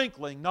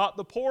sprinkling, not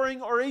the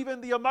pouring, or even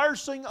the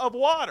immersing of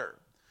water.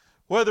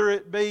 Whether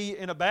it be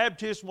in a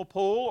baptismal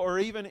pool or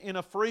even in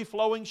a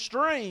free-flowing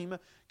stream,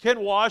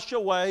 can wash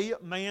away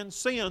man's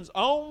sins.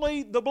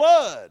 Only the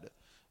blood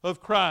of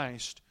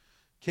Christ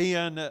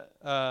can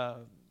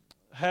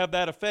have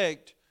that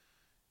effect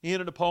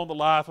in and upon the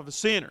life of a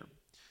sinner.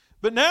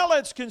 But now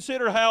let's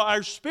consider how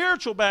our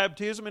spiritual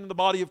baptism into the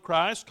body of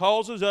Christ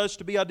causes us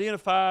to be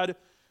identified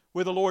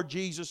with the Lord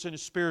Jesus in a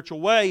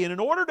spiritual way. And in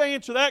order to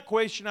answer that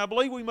question, I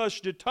believe we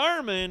must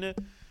determine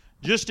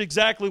just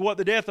exactly what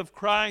the death of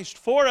Christ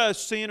for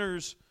us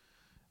sinners,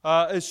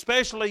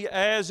 especially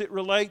as it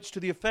relates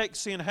to the effect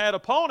sin had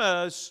upon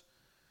us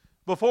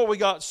before we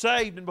got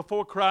saved and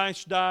before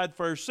Christ died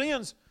for our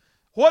sins.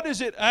 What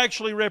does it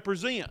actually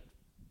represent?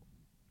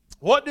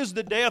 What does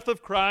the death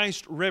of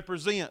Christ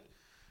represent?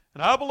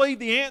 And I believe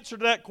the answer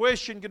to that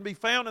question can be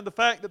found in the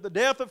fact that the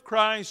death of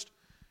Christ,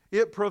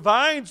 it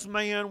provides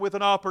man with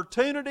an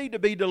opportunity to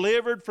be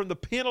delivered from the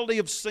penalty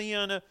of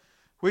sin,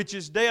 which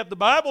is death. The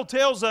Bible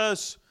tells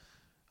us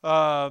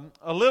a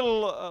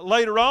little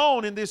later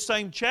on in this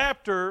same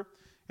chapter,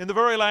 in the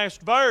very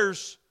last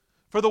verse,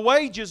 for the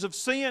wages of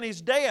sin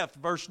is death,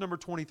 verse number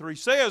 23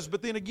 says.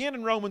 But then again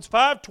in Romans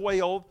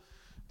 5:12,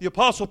 the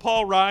Apostle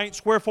Paul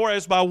writes, wherefore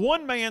as by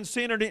one man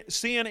sin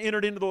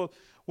entered into the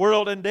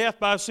world, and death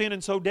by sin,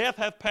 and so death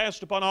hath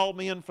passed upon all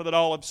men, for that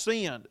all have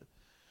sinned.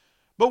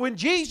 But when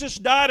Jesus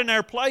died in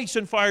our place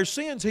and for our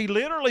sins, He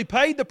literally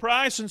paid the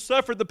price and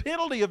suffered the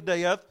penalty of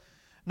death,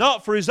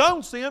 not for His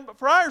own sin, but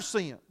for our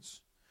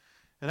sins.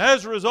 And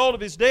as a result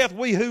of His death,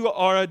 we who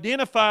are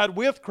identified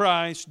with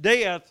Christ,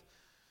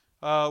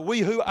 we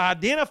who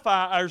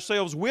identify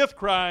ourselves with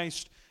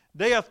Christ,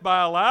 death,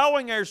 by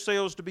allowing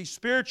ourselves to be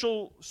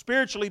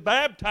spiritually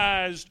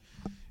baptized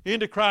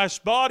into Christ's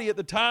body at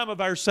the time of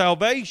our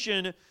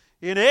salvation,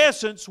 in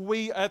essence,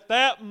 we at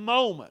that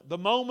moment, the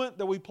moment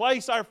that we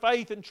place our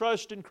faith and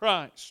trust in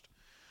Christ,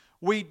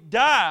 we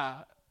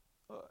die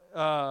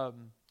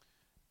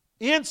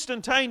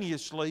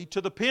instantaneously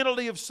to the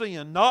penalty of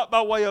sin, not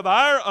by way of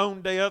our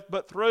own death,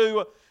 but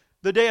through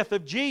the death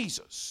of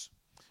Jesus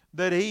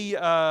that He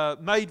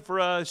made for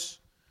us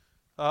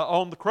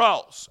on the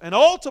cross. And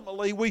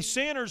ultimately, we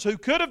sinners who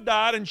could have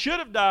died and should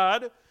have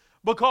died,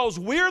 because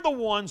we're the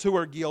ones who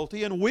are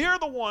guilty and we're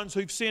the ones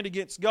who've sinned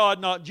against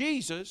God, not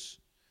Jesus.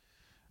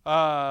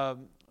 But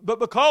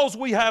because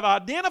we have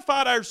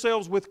identified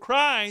ourselves with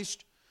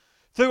Christ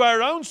through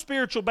our own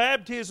spiritual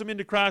baptism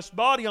into Christ's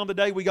body on the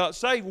day we got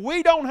saved,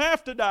 we don't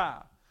have to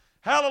die.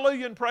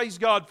 Hallelujah, and praise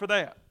God for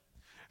that.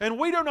 And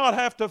we do not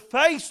have to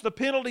face the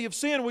penalty of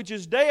sin, which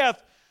is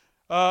death,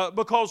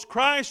 because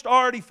Christ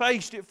already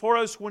faced it for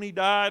us when He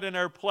died in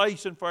our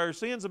place and for our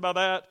sins. And by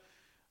that,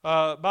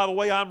 by the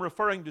way, I'm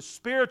referring to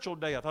spiritual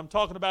death. I'm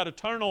talking about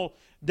eternal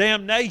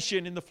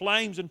damnation in the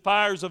flames and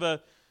fires of a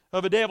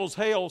devil's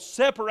hell,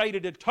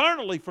 separated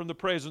eternally from the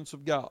presence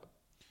of God.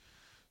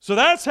 So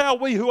that's how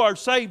we who are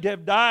saved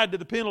have died to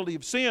the penalty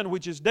of sin,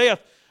 which is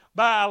death,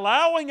 by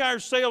allowing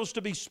ourselves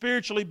to be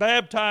spiritually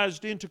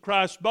baptized into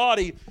Christ's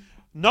body,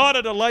 not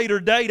at a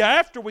later date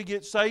after we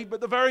get saved,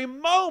 but the very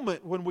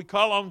moment when we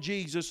call on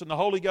Jesus and the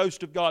Holy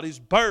Ghost of God is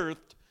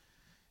birthed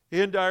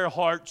into our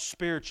hearts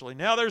spiritually.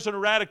 Now there's an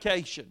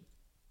eradication.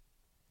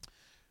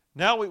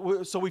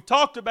 Now so we've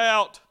talked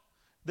about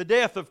the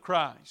death of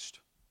Christ.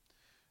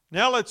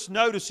 Now let's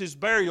notice His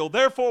burial.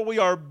 Therefore we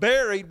are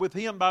buried with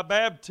Him by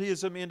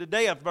baptism into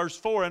death. Verse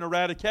 4, an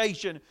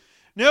eradication.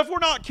 Now if we're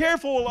not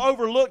careful, we'll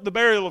overlook the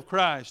burial of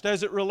Christ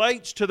as it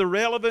relates to the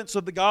relevance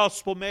of the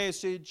gospel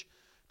message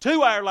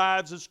to our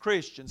lives as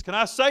Christians. Can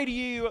I say to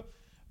you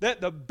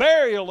that the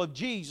burial of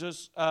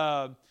Jesus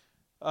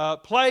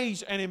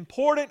plays an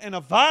important and a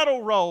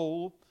vital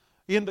role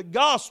in the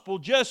gospel,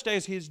 just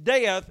as His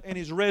death and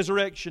His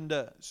resurrection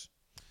does.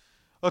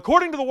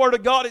 According to the Word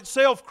of God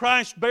itself,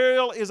 Christ's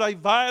burial is a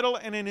vital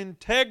and an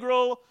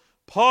integral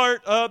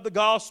part of the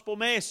gospel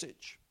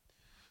message.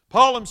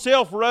 Paul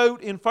himself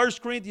wrote in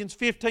 1 Corinthians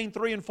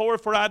 15:3 and 4,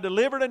 for I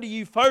delivered unto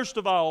you first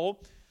of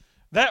all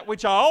that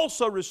which I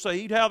also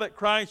received, how that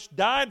Christ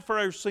died for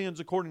our sins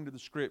according to the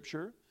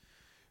Scripture,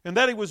 and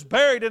that He was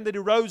buried, and that He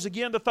rose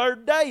again the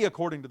third day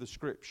according to the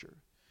Scripture.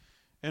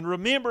 And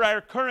remember,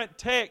 our current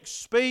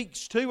text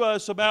speaks to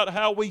us about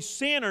how we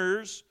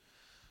sinners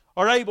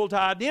are able to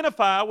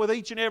identify with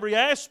each and every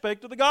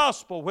aspect of the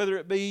gospel, whether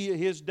it be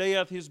His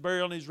death, His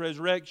burial, and His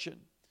resurrection.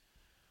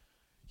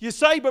 You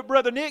say, but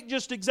Brother Nick,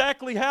 just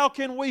exactly how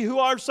can we who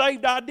are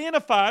saved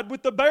identify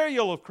with the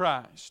burial of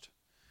Christ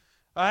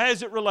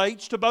as it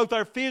relates to both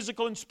our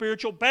physical and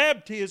spiritual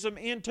baptism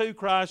into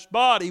Christ's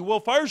body? Well,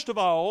 first of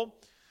all,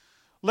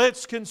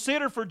 let's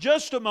consider for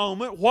just a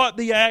moment what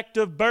the act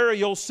of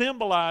burial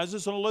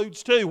symbolizes and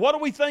alludes to. What do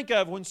we think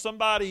of when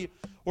somebody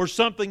or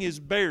something is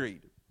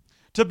buried?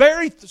 To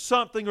bury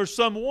something or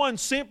someone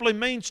simply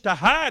means to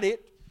hide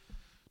it,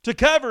 to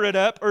cover it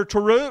up, or to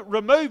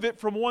remove it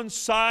from one's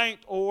sight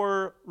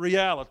or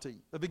reality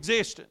of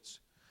existence.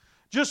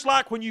 Just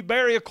like when you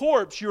bury a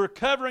corpse, you're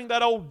covering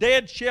that old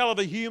dead shell of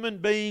a human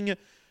being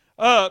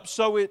up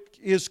so it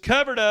is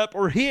covered up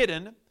or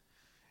hidden.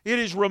 It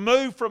is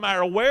removed from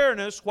our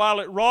awareness while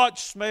it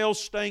rots,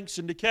 smells, stinks,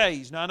 and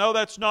decays. Now I know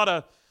that's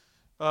not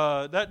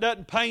that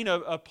doesn't paint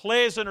a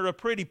pleasant or a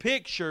pretty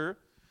picture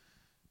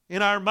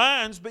in our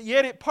minds, but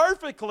yet it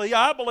perfectly,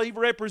 I believe,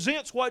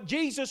 represents what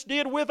Jesus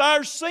did with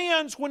our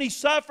sins when He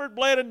suffered,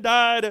 bled, and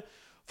died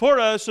for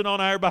us and on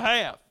our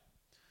behalf.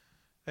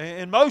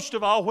 And most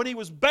of all, when He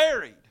was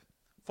buried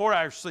for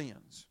our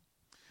sins.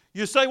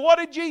 You say, what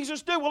did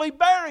Jesus do? Well, He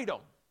buried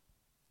them.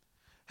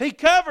 He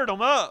covered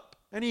them up.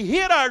 And He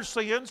hid our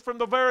sins from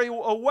the very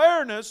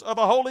awareness of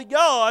a holy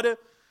God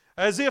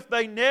as if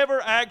they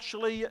never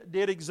actually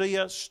did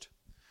exist.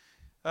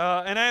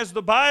 And as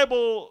the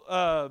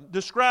Bible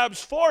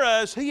describes for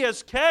us, He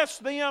has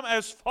cast them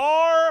as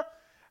far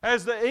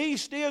as the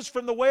east is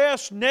from the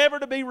west, never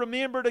to be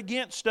remembered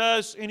against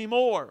us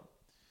anymore.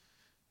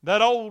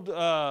 That old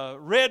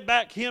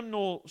redback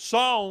hymnal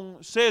song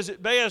says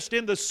it best,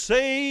 in the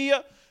sea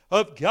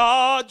of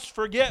God's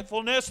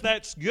forgetfulness,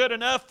 that's good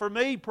enough for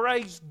me,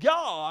 praise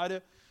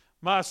God,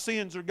 my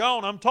sins are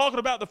gone. I'm talking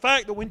about the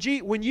fact that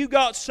when you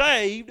got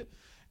saved,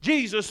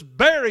 Jesus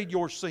buried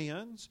your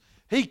sins.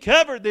 He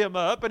covered them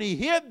up and He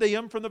hid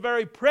them from the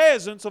very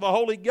presence of a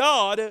holy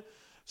God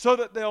so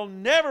that they'll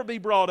never be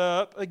brought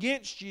up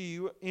against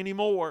you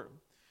anymore.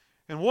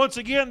 And once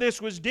again,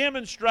 this was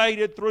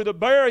demonstrated through the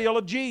burial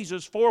of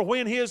Jesus. For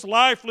when His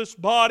lifeless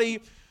body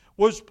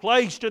was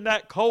placed in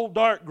that cold,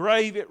 dark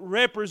grave, it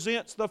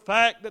represents the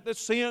fact that the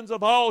sins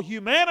of all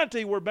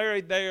humanity were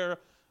buried there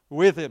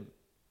with Him.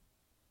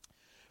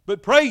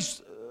 But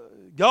praise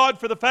God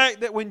for the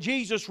fact that when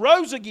Jesus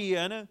rose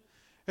again,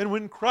 and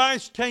when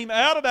Christ came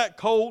out of that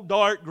cold,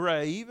 dark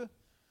grave,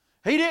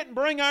 He didn't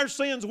bring our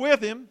sins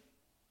with Him,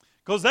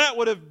 because that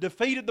would have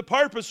defeated the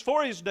purpose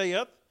for His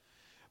death.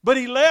 But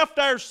He left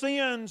our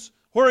sins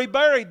where He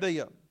buried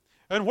them,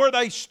 and where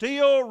they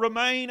still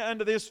remain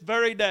unto this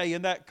very day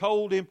in that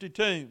cold, empty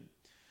tomb.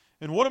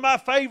 And one of my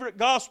favorite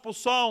gospel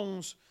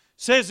songs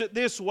says it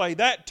this way,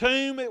 that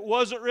tomb, it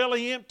wasn't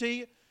really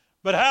empty,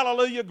 but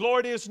hallelujah,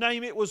 glory to His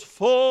name, it was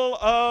full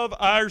of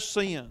our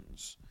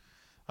sins.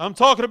 I'm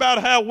talking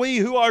about how we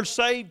who are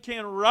saved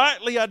can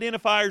rightly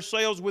identify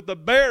ourselves with the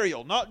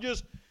burial, not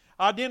just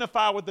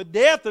identify with the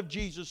death of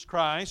Jesus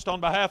Christ on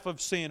behalf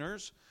of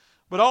sinners,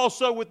 but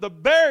also with the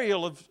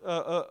burial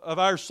of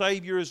our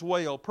Savior as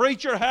well.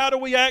 Preacher, how do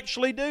we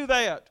actually do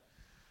that?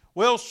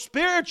 Well,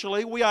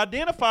 spiritually, we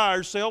identify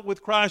ourselves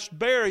with Christ's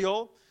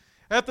burial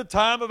at the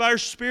time of our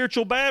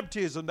spiritual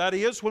baptism. That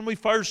is, when we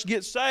first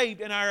get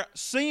saved, and our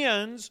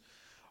sins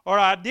are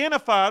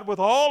identified with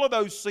all of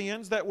those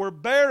sins that were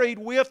buried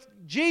with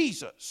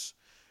Jesus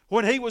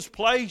when He was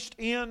placed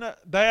in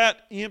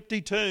that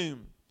empty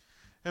tomb.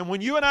 And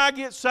when you and I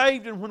get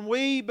saved and when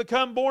we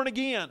become born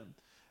again,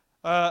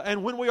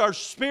 and when we are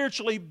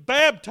spiritually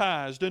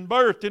baptized and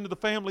birthed into the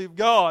family of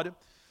God,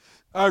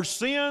 our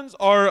sins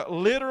are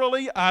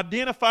literally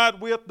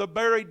identified with the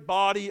buried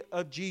body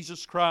of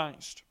Jesus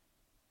Christ.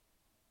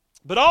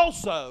 But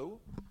also,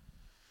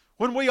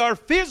 when we are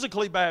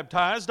physically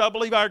baptized, I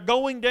believe our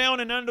going down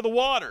and under the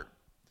water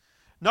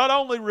not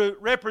only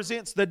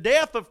represents the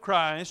death of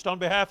Christ on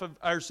behalf of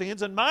our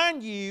sins, and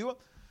mind you,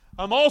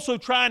 I'm also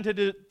trying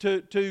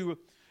to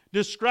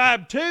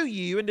describe to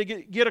you and to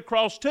get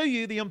across to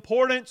you the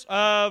importance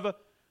of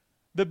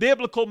the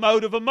biblical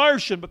mode of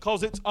immersion,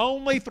 because it's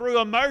only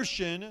through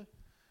immersion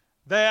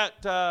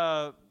that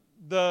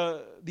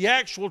the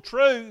actual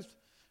truth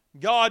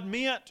God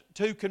meant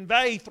to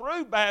convey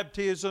through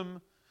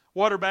baptism,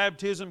 water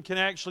baptism, can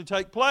actually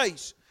take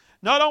place.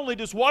 Not only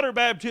does water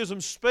baptism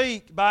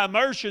by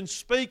immersion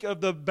speak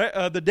of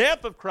the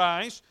death of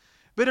Christ,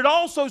 but it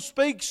also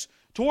speaks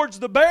towards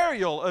the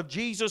burial of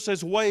Jesus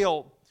as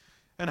well,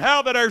 and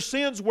how that our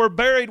sins were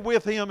buried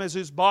with Him as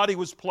His body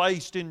was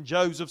placed in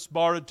Joseph's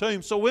borrowed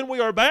tomb. So when we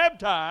are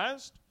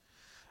baptized,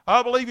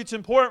 I believe it's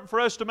important for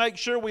us to make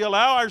sure we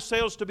allow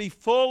ourselves to be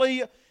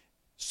fully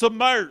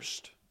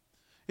immersed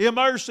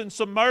and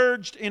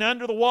submerged in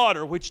under the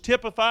water, which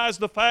typifies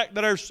the fact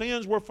that our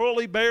sins were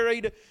fully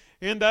buried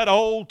in that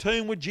old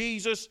tomb with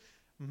Jesus.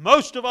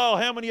 Most of all,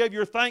 how many of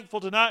you are thankful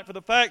tonight for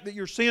the fact that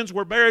your sins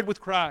were buried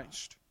with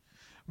Christ?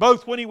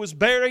 Both when He was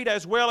buried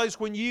as well as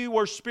when you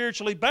were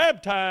spiritually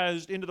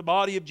baptized into the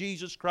body of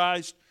Jesus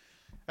Christ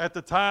at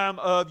the time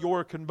of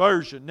your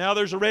conversion. Now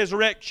there's a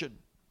resurrection.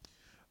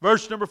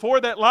 Verse number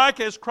 4, that like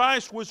as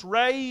Christ was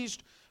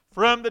raised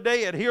from the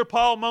dead. Here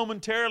Paul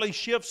momentarily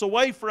shifts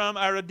away from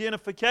our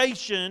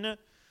identification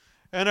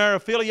and our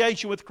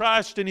affiliation with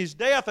Christ in His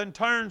death and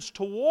turns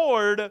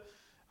toward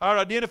our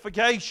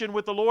identification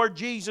with the Lord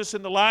Jesus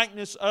in the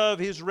likeness of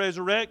His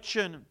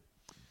resurrection.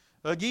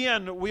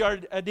 Again, we are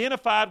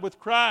identified with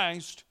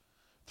Christ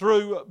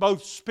through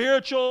both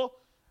spiritual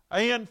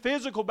and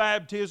physical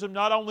baptism,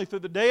 not only through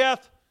the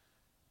death,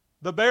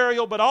 the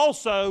burial, but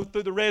also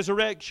through the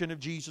resurrection of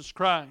Jesus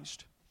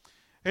Christ.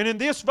 And in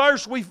this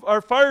verse, we are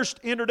first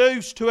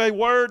introduced to a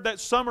word that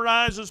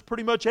summarizes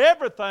pretty much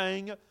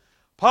everything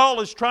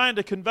Paul is trying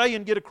to convey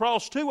and get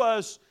across to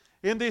us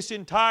in this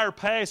entire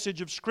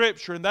passage of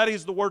Scripture, and that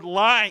is the word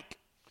like,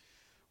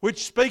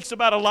 which speaks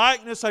about a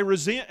likeness and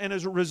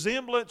a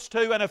resemblance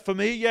to and a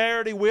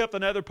familiarity with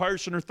another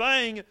person or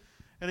thing.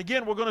 And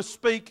again, we're going to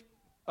speak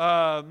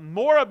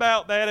more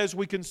about that as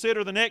we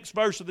consider the next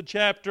verse of the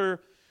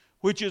chapter,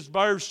 which is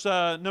verse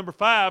number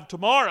 5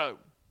 tomorrow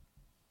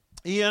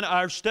in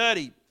our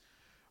study.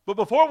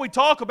 But before we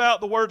talk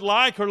about the word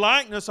like or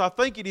likeness, I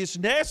think it is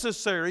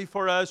necessary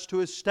for us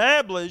to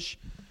establish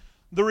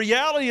the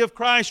reality of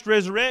Christ's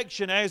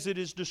resurrection as it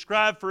is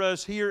described for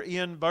us here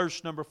in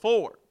verse number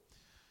 4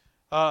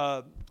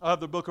 of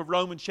the book of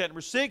Romans chapter number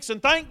 6. And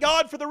thank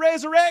God for the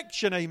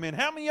resurrection, amen.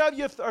 How many of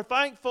you are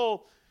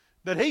thankful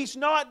that He's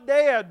not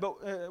dead?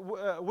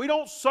 But we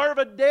don't serve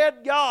a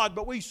dead God,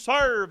 but we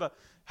serve,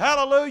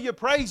 hallelujah,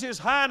 praise His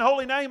high and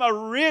holy name, a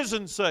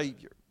risen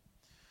Savior.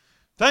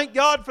 Thank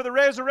God for the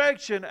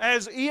resurrection,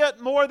 as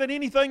it, more than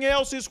anything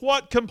else, is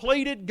what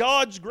completed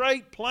God's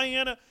great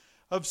plan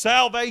of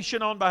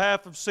salvation on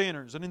behalf of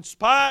sinners. And in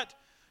spite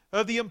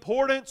of the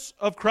importance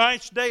of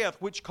Christ's death,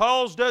 which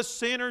caused us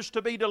sinners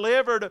to be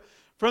delivered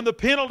from the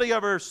penalty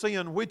of our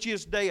sin, which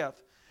is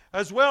death,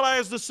 as well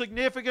as the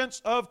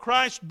significance of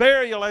Christ's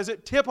burial as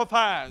it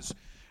typifies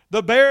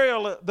the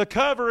burial, the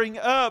covering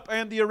up,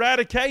 and the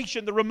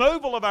eradication, the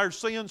removal of our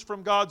sins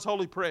from God's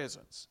holy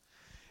presence.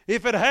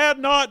 If it had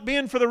not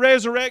been for the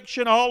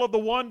resurrection, all of the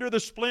wonder, the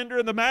splendor,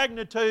 and the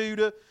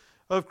magnitude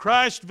of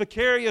Christ's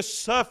vicarious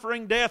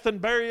suffering, death,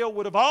 and burial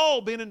would have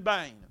all been in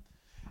vain.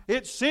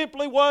 It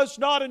simply was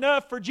not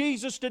enough for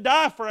Jesus to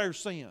die for our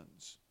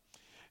sins.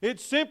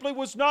 It simply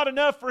was not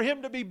enough for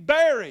Him to be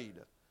buried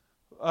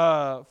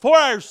for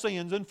our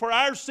sins and for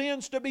our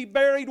sins to be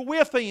buried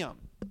with Him.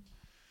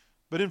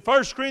 But in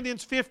 1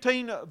 Corinthians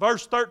 15,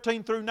 verse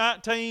 13 through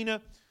 19,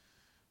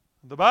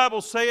 the Bible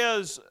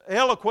says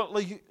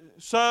eloquently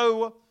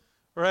so,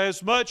 or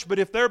as much, but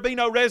if there be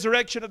no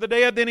resurrection of the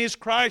dead, then is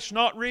Christ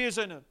not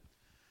risen?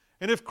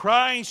 And if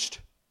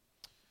Christ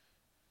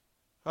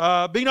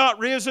be not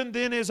risen,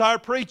 then is our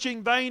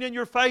preaching vain, and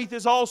your faith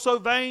is also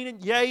vain.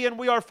 Yea, and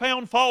we are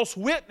found false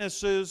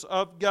witnesses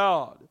of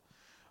God,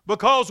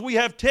 because we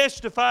have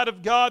testified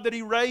of God that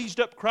He raised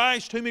up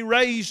Christ, whom He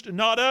raised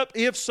not up,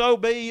 if so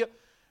be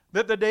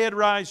that the dead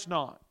rise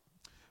not.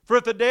 For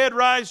if the dead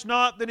rise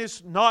not, then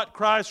is not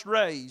Christ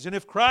raised. And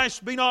if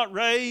Christ be not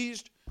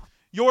raised,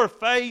 your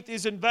faith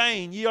is in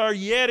vain. Ye are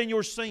yet in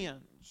your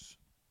sins.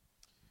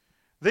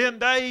 Then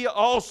they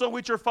also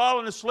which are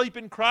fallen asleep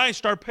in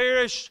Christ are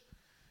perished.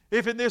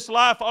 If in this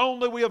life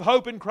only we have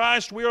hope in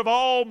Christ, we are of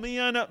all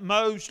men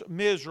most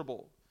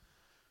miserable.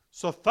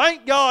 So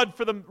thank God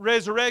for the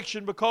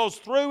resurrection, because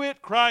through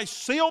it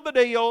Christ sealed the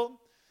deal.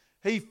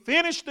 He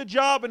finished the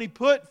job, and He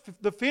put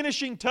the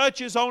finishing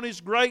touches on His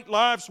great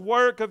life's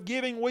work of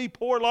giving we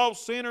poor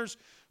lost sinners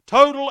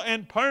total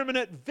and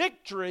permanent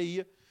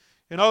victory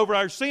and over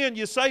our sin.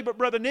 You say, but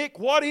Brother Nick,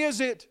 what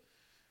is it?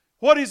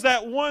 What is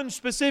that one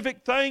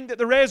specific thing that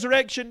the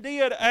resurrection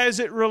did as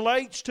it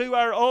relates to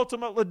our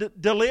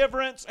ultimate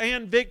deliverance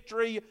and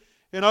victory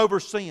and over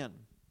sin?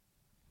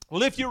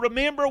 Well, if you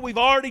remember, we've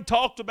already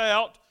talked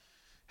about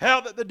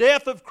how that the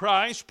death of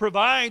Christ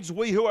provides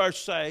we who are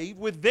saved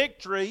with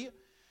victory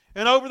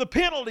and over the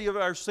penalty of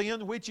our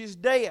sin, which is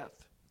death.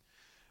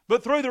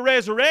 But through the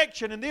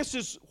resurrection, and this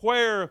is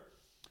where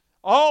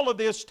all of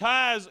this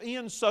ties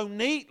in so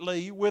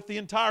neatly with the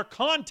entire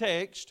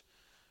context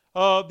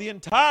of the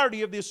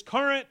entirety of this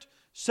current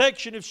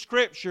section of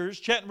Scriptures,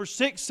 chapter number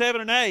 6,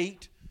 7, and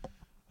 8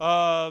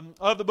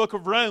 of the book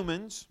of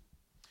Romans.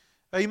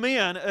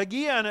 Amen.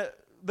 Again,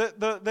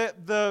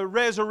 the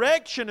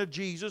resurrection of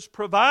Jesus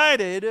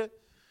provided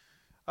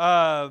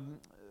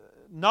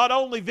not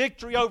only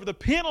victory over the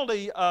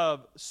penalty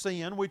of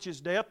sin, which is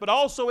death, but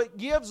also it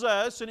gives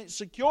us and it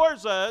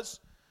secures us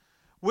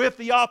with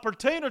the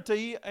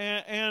opportunity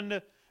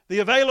and the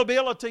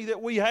availability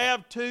that we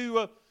have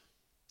to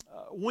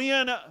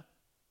win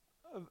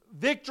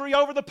victory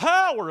over the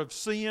power of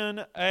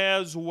sin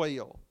as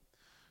well.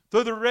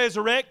 Through the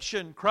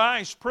resurrection,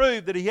 Christ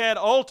proved that He had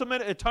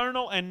ultimate,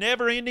 eternal, and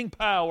never-ending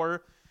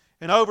power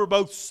and over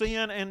both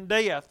sin and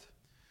death.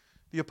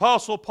 The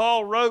Apostle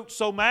Paul wrote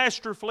so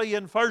masterfully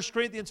in 1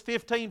 Corinthians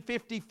 15,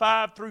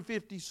 55 through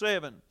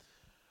 57.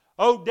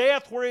 O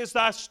death, where is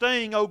thy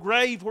sting? O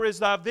grave, where is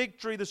thy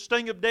victory? The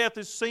sting of death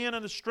is sin,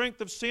 and the strength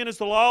of sin is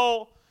the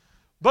law.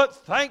 But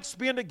thanks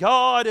be unto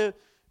God,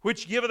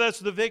 which giveth us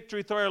the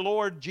victory through our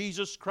Lord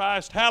Jesus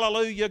Christ.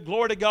 Hallelujah,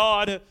 glory to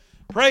God.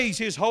 Praise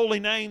His holy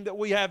name that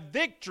we have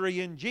victory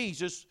in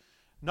Jesus,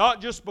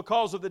 not just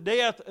because of the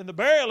death and the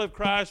burial of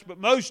Christ, but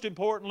most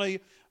importantly,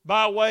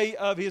 by way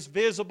of His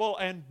visible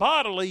and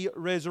bodily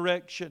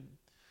resurrection.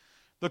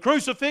 The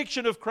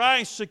crucifixion of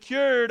Christ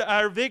secured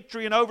our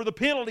victory and over the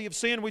penalty of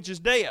sin, which is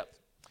death.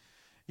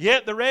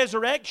 Yet the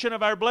resurrection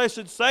of our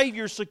blessed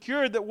Savior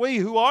secured that we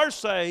who are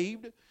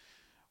saved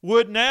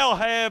would now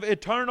have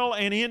eternal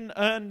and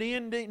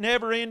unending,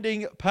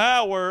 never-ending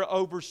power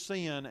over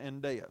sin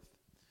and death.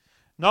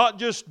 Not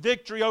just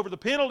victory over the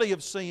penalty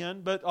of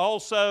sin, but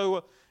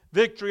also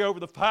victory over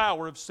the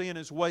power of sin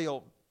as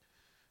well.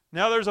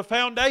 Now there's a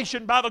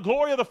foundation by the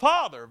glory of the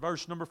Father,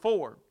 verse number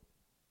 4.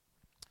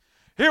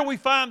 Here we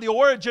find the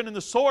origin and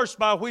the source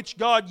by which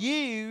God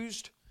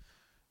used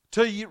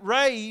to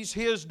raise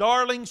His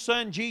darling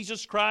Son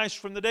Jesus Christ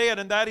from the dead,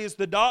 and that is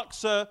the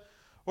doxa,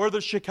 or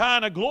the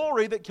Shekinah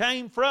glory that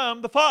came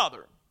from the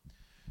Father.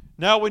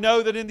 Now we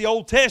know that in the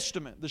Old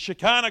Testament, the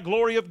Shekinah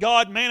glory of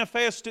God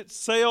manifests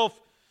itself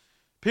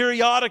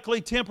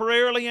periodically,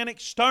 temporarily, and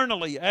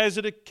externally, as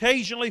it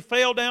occasionally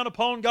fell down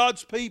upon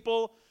God's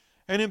people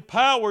and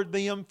empowered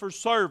them for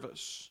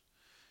service.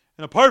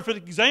 And a perfect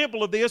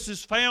example of this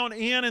is found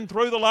in and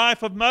through the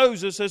life of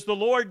Moses, as the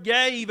Lord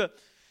gave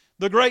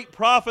the great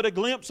prophet a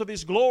glimpse of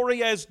His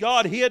glory as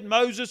God hid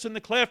Moses in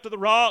the cleft of the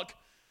rock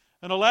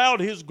and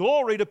allowed His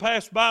glory to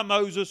pass by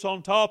Moses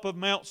on top of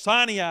Mount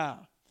Sinai.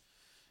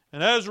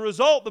 And as a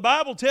result, the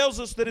Bible tells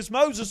us that as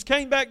Moses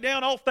came back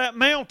down off that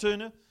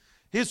mountain,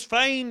 his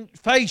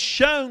face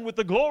shone with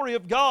the glory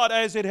of God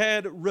as it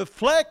had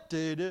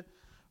reflected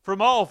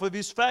from off of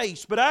his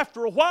face. But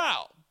after a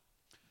while,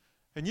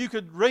 and you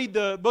could read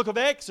the book of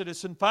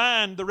Exodus and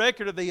find the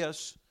record of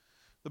this,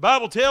 the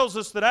Bible tells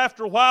us that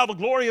after a while the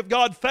glory of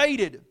God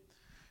faded,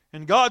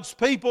 and God's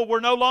people were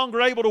no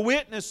longer able to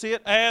witness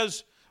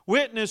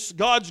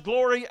God's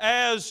glory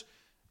as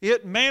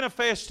it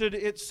manifested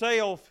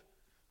itself,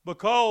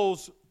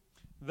 because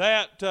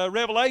that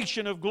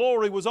revelation of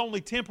glory was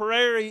only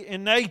temporary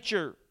in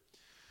nature.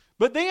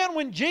 But then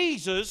when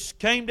Jesus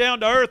came down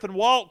to earth and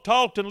walked,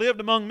 talked, and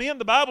lived among men,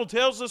 the Bible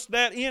tells us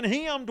that in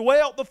Him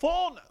dwelt the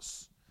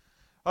fullness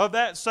of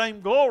that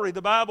same glory.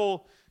 The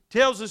Bible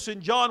tells us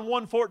in John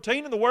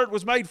 1:14, and the Word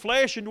was made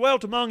flesh and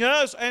dwelt among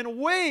us, and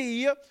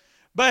we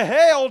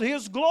beheld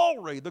His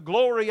glory, the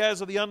glory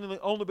as of the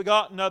only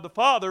begotten of the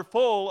Father,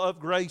 full of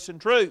grace and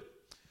truth.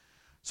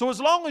 So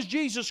as long as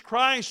Jesus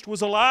Christ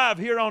was alive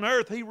here on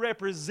earth, He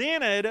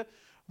represented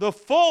the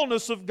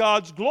fullness of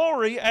God's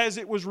glory as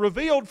it was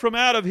revealed from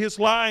out of His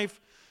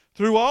life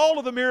through all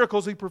of the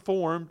miracles He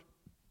performed,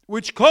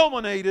 which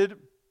culminated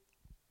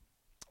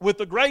with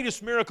the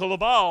greatest miracle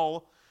of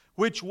all,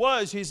 which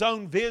was His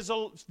own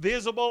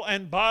visible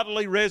and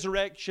bodily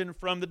resurrection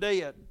from the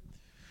dead,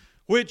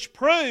 which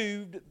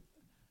proved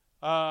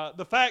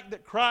the fact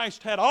that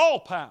Christ had all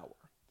power,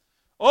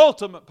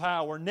 ultimate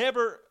power,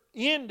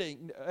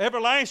 never-ending,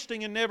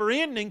 everlasting and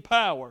never-ending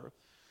power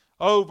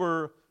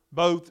over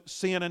both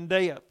sin and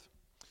death.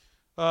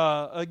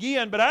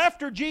 But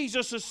after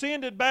Jesus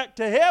ascended back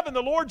to heaven,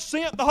 the Lord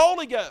sent the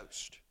Holy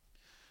Ghost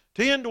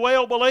to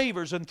indwell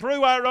believers, and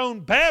through our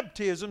own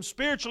baptism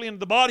spiritually into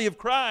the body of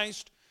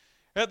Christ,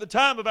 at the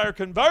time of our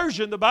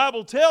conversion, the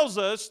Bible tells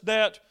us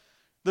that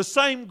the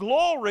same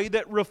glory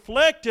that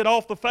reflected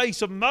off the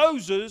face of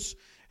Moses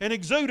and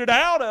exuded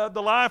out of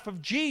the life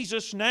of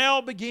Jesus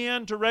now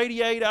began to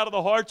radiate out of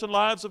the hearts and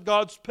lives of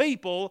God's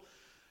people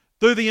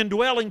through the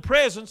indwelling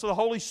presence of the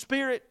Holy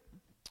Spirit.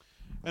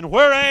 And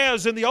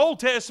whereas in the Old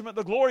Testament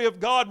the glory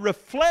of God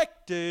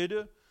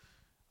reflected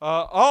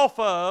off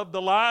of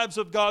the lives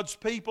of God's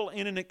people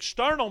in an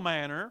external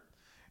manner,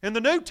 in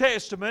the New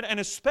Testament, and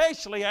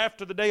especially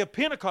after the day of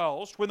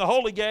Pentecost, when the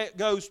Holy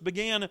Ghost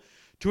began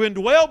to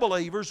indwell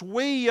believers,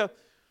 the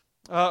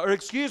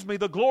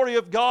glory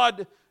of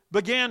God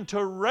began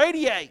to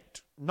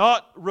radiate,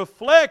 not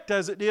reflect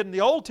as it did in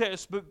the Old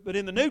Testament, but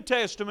in the New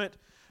Testament,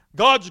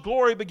 God's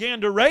glory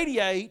began to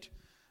radiate,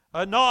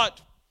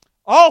 not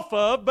off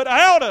of, but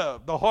out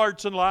of the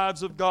hearts and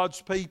lives of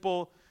God's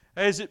people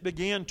as it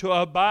began to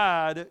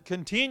abide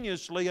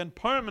continuously and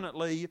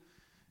permanently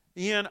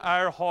in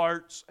our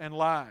hearts and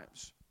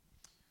lives.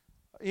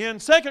 In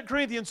 2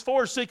 Corinthians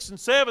 4, 6, and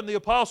 7, the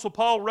Apostle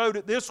Paul wrote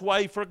it this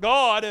way: "For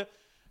God,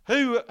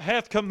 who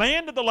hath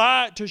commanded the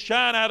light to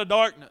shine out of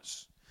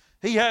darkness,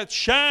 He hath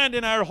shined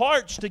in our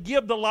hearts to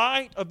give the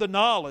light of the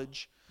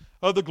knowledge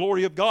of the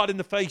glory of God in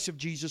the face of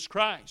Jesus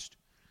Christ.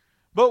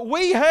 But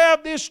we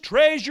have this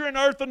treasure in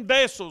earthen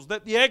vessels,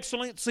 that the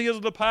excellency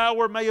of the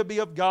power may be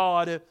of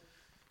God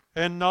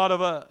and not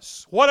of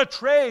us." What a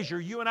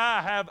treasure you and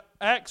I have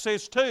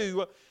access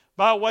to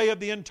by way of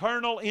the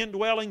internal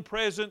indwelling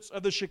presence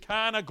of the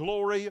Shekinah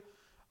glory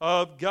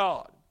of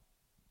God.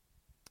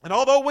 And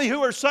although we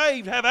who are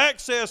saved have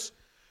access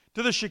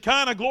to the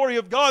Shekinah glory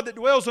of God that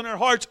dwells in our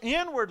hearts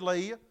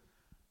inwardly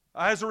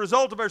as a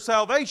result of our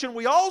salvation,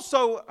 we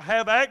also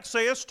have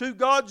access to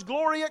God's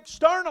glory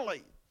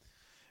externally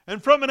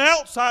and from an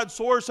outside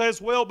source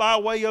as well, by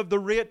way of the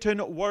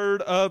written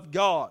Word of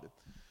God.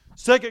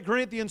 2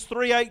 Corinthians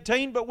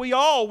 3:18, "But we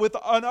all with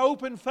an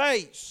open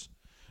face,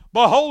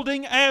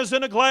 beholding as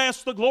in a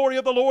glass the glory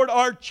of the Lord,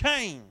 are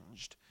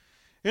changed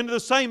into the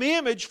same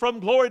image from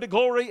glory to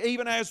glory,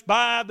 even as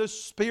by the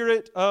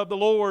Spirit of the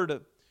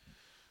Lord."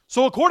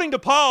 So according to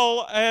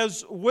Paul,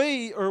 as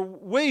we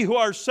who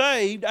are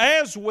saved,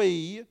 as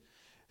we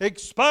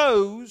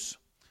expose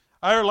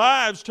our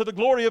lives to the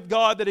glory of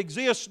God that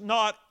exists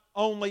not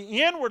only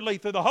inwardly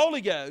through the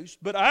Holy Ghost,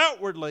 but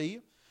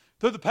outwardly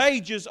through the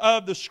pages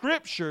of the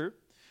Scripture,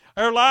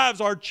 our lives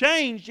are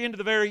changed into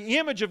the very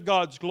image of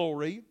God's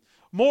glory,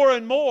 more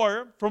and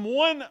more from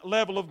one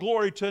level of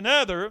glory to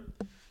another,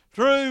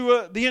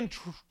 through the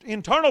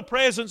internal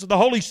presence of the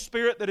Holy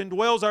Spirit that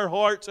indwells our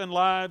hearts and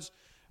lives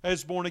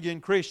as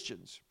born-again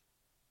Christians.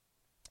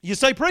 You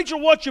say, "Preacher,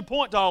 what's your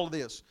point to all of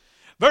this?"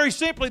 Very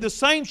simply, the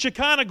same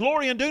Shekinah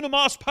glory and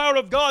dunamis power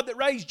of God that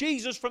raised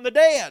Jesus from the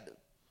dead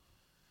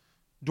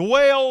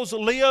dwells,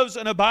 lives,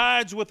 and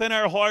abides within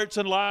our hearts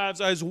and lives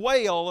as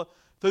well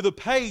through the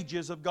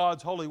pages of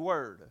God's holy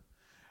Word.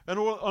 And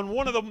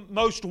one of the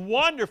most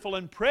wonderful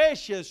and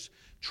precious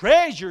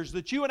treasures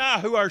that you and I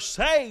who are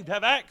saved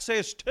have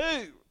access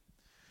to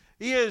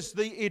is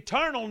the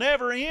eternal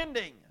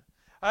never-ending,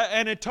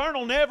 an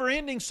eternal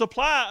never-ending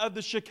supply of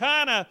the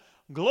Shekinah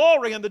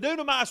glory and the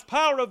dunamis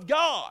power of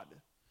God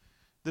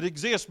that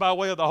exists by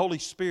way of the Holy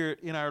Spirit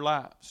in our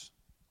lives.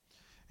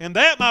 And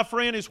that, my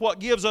friend, is what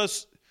gives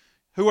us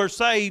who are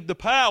saved the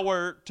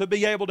power to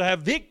be able to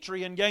have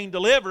victory and gain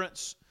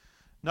deliverance,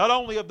 not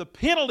only of the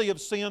penalty of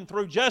sin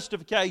through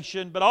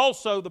justification, but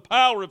also the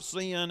power of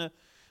sin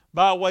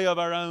by way of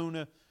our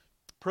own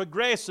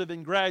progressive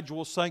and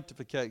gradual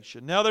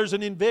sanctification. Now there's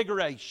an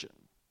invigoration.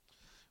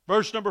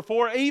 Verse number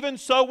 4, even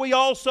so we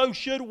also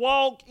should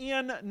walk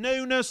in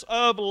newness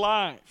of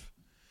life.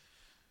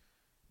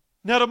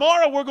 Now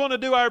tomorrow we're going to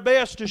do our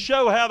best to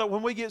show how that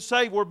when we get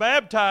saved we're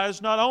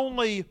baptized not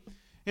only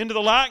into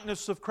the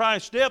likeness of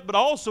Christ's death, but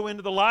also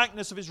into the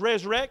likeness of His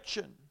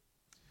resurrection.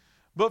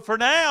 But for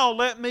now,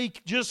 let me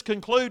just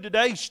conclude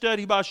today's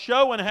study by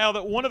showing how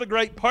that one of the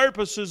great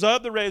purposes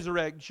of the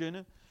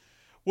resurrection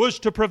was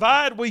to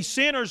provide we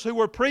sinners who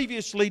were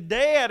previously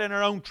dead in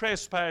our own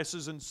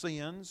trespasses and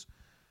sins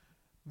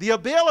the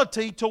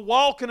ability to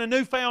walk in a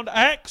newfound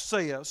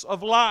access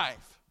of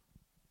life.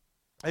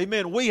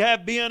 Amen. We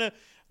have been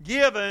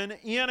given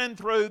in and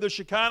through the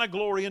Shekinah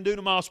glory and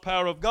dunamis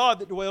power of God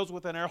that dwells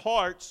within our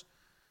hearts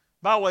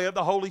by way of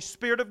the Holy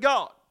Spirit of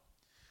God.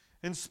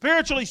 And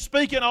spiritually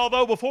speaking,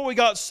 although before we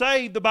got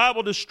saved, the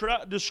Bible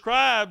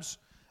describes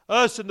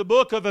us in the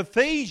book of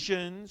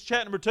Ephesians,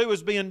 chapter number 2,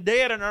 as being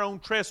dead in our own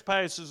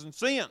trespasses and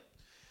sin.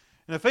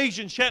 In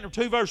Ephesians chapter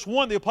 2, verse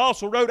 1, the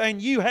apostle wrote,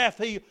 "And you hath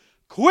He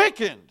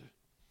quickened,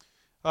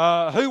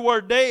 who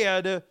were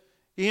dead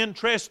in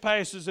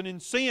trespasses and in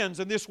sins."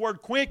 And this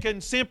word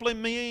quickened simply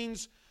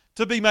means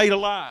to be made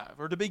alive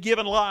or to be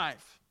given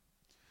life.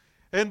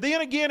 And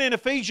then again in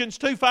Ephesians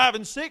 2, 5,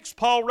 and 6,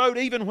 Paul wrote,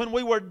 "Even when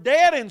we were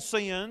dead in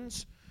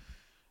sins,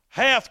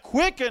 hath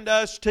quickened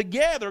us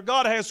together."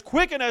 God has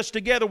quickened us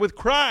together with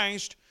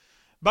Christ.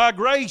 "By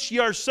grace ye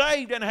are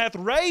saved, and hath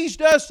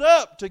raised us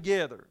up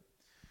together,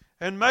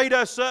 and made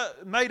us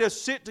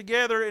sit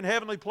together in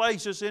heavenly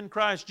places in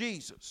Christ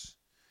Jesus."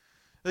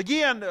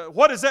 Again,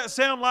 what does that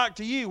sound like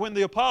to you when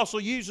the apostle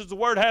uses the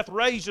word "hath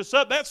raised us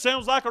up"? That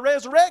sounds like a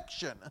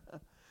resurrection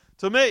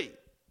to me.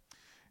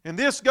 And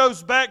this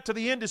goes back to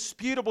the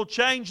indisputable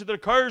change that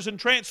occurs and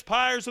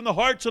transpires in the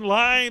hearts and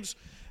lives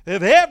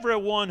of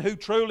everyone who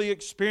truly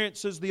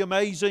experiences the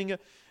amazing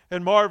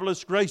and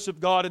marvelous grace of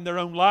God in their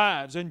own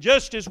lives. And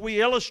just as we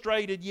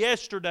illustrated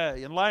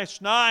yesterday and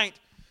last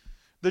night,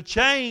 the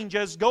change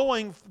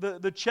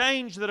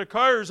that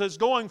occurs as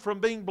going from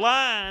being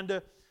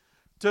blind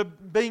to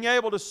being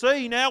able to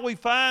see, now we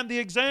find the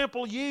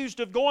example used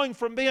of going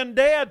from being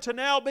dead to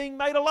now being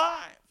made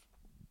alive.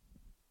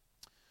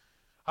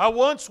 I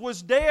once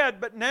was dead,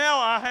 but now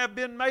I have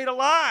been made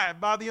alive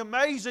by the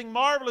amazing,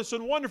 marvelous,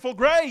 and wonderful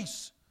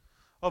grace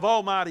of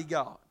Almighty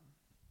God.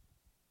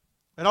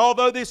 And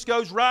although this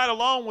goes right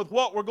along with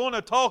what we're going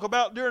to talk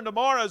about during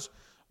tomorrow's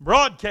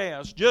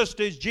broadcast,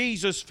 just as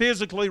Jesus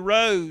physically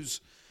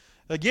rose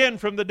again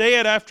from the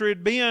dead after He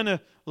had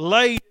been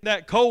laid in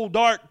that cold,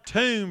 dark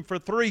tomb for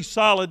 3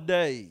 solid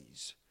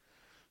days,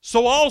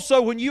 so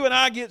also when you and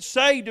I get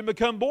saved and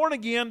become born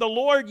again, the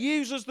Lord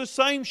uses the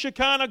same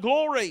Shekinah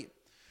glory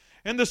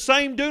and the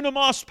same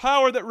dunamis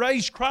power that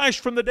raised Christ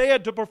from the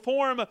dead to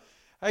perform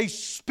a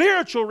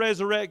spiritual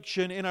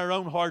resurrection in our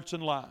own hearts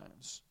and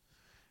lives.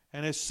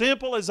 And as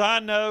simple as I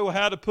know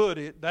how to put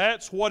it,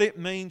 that's what it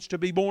means to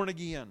be born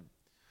again.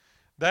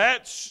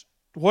 That's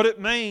what it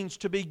means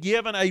to be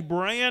given a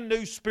brand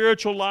new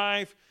spiritual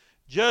life,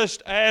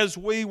 just as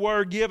we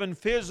were given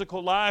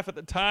physical life at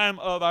the time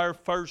of our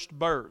first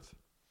birth.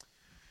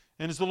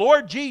 And as the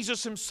Lord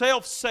Jesus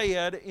Himself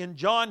said in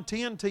John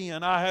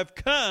 10:10, "I have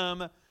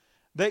come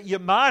that you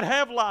might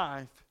have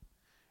life,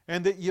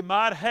 and that you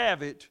might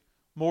have it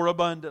more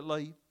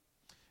abundantly."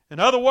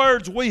 In other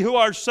words, we who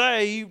are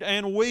saved,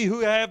 and we who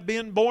have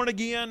been born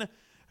again,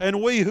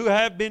 and we who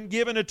have been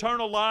given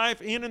eternal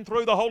life in and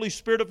through the Holy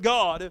Spirit of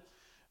God,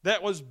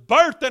 that was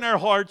birthed in our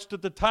hearts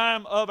at the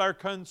time of our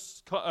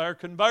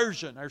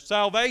conversion, our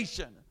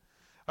salvation,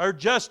 our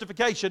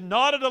justification,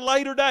 not at a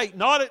later date,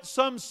 not at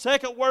some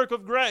second work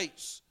of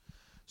grace,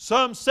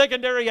 some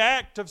secondary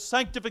act of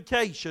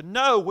sanctification.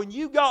 No, when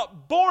you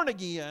got born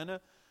again,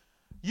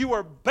 you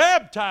were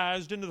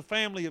baptized into the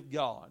family of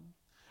God.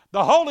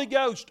 The Holy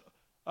Ghost,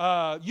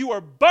 you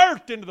were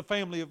birthed into the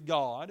family of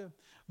God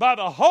by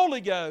the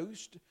Holy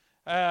Ghost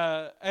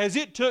as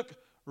it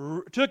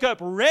took up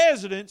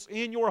residence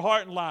in your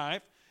heart and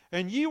life,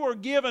 and you were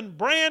given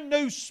brand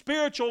new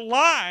spiritual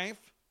life.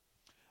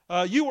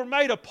 You were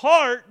made a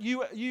part. You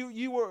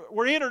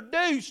were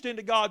introduced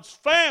into God's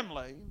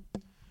family.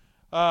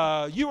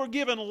 You were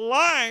given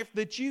life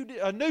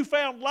a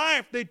newfound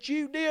life that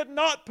you did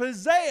not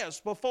possess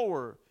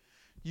before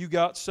you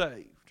got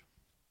saved.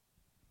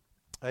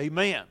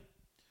 Amen.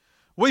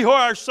 We who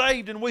are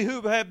saved, and we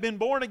who have been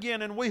born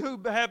again, and we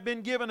who have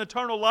been given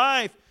eternal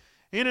life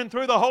in and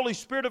through the Holy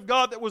Spirit of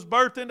God that was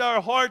birthed into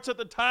our hearts at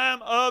the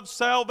time of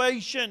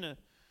salvation.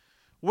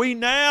 We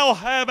now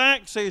have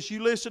access.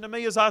 You listen to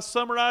me as I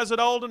summarize it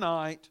all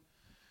tonight.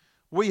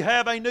 We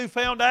have a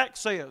newfound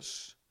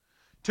access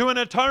to an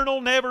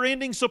eternal,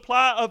 never-ending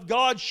supply of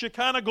God's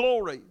Shekinah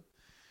glory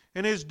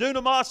and His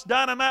dunamis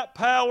dynamite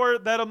power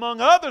that,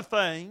 among other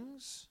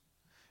things,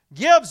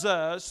 gives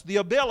us the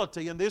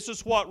ability, and this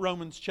is what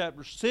Romans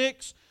chapter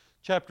 6,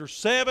 chapter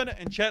 7,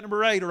 and chapter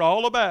number 8 are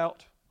all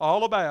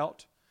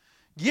about,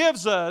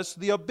 gives us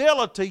the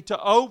ability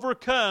to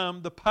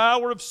overcome the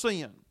power of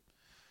sin.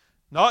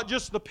 Not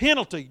just the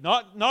penalty,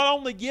 not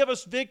only give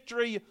us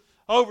victory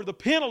over the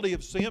penalty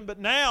of sin, but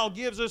now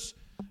gives us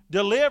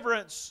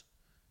deliverance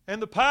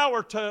and the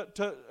power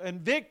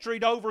and victory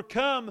to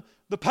overcome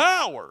the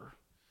power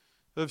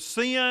of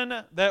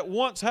sin that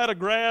once had a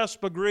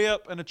grasp, a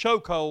grip, and a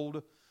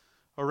chokehold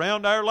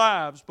around our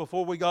lives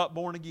before we got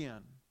born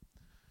again.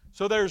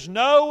 So there's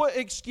no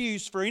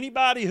excuse for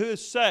anybody who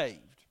is saved,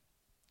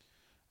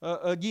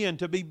 again,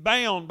 to be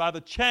bound by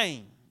the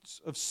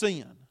chains of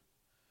sin,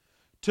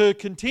 to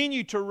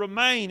continue to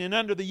remain and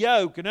under the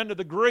yoke and under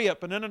the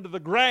grip and under the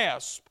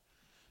grasp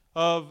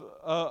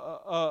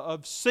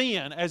of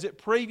sin as it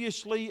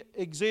previously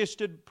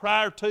existed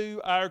prior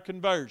to our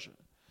conversion.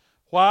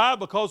 Why?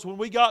 Because when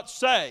we got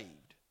saved,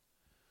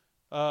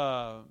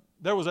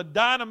 there was a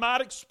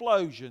dynamite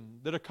explosion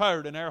that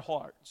occurred in our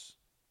hearts.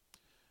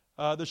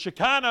 The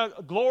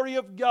Shekinah glory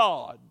of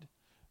God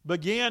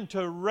began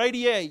to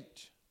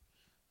radiate,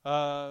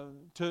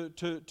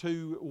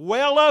 to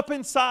well up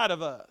inside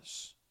of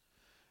us.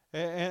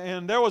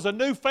 And there was a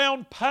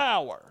newfound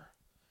power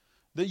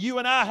that you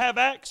and I have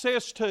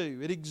access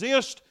to. It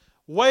exists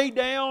way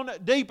down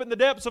deep in the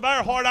depths of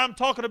our heart. I'm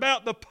talking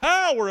about the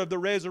power of the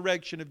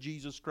resurrection of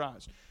Jesus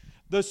Christ.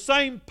 The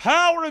same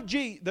power of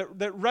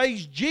that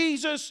raised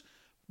Jesus,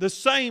 the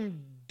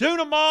same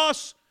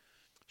dunamis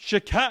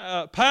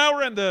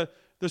power and the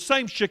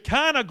same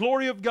Shekinah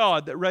glory of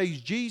God that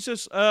raised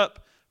Jesus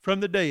up from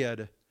the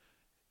dead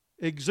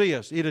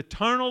exists. It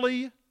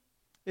eternally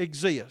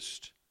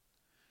exists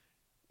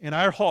in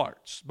our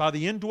hearts by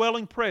the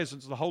indwelling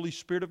presence of the Holy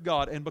Spirit of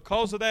God. And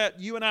because of that,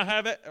 you and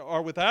I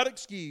are without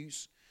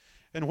excuse.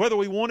 And whether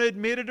we want to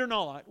admit it or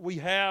not, we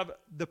have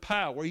the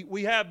power.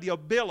 We have the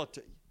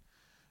ability.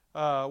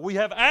 We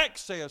have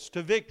access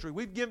to victory.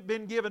 We've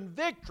been given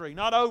victory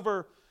not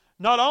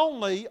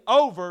only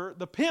over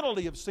the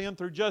penalty of sin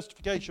through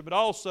justification, but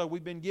also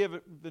we've been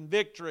given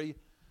victory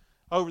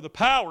over the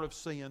power of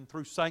sin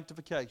through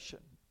sanctification.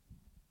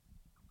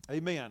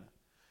 Amen.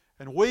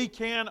 And we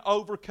can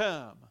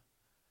overcome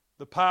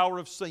the power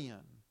of sin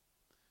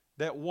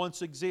that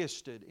once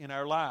existed in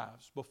our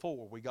lives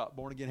before we got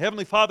born again.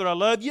 Heavenly Father, I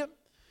love You,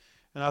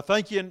 and I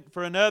thank You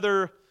for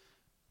another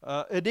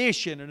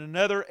edition and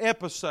another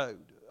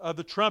episode of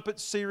the Trumpet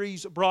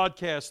Series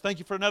broadcast. Thank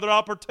You for another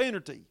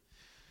opportunity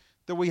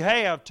that we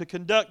have to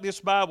conduct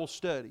this Bible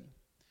study.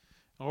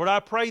 Lord,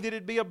 I pray that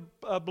it be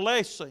a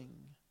blessing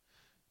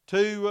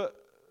to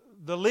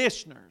the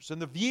listeners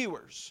and the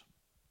viewers,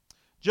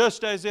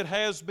 just as it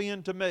has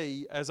been to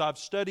me as I've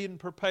studied and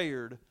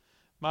prepared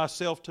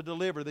myself to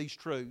deliver these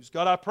truths.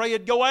 God, I pray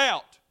it'd go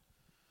out,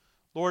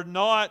 Lord,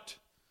 not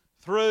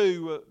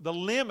through the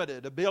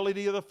limited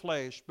ability of the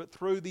flesh, but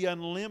through the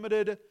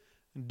unlimited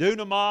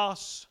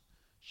dunamis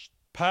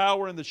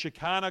power and the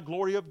Shekinah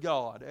glory of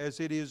God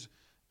as it is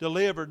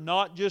delivered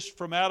not just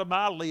from out of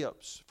my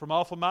lips, from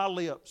off of my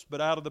lips,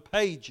 but out of the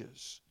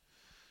pages,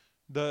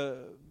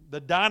 the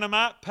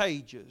dynamite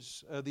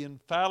pages of the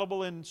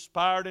infallible,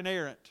 inspired,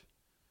 inerrant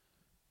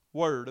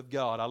Word of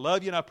God. I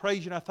love You and I praise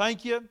You and I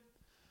thank You,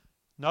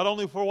 not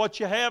only for what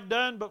You have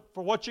done, but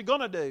for what You're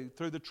going to do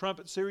through the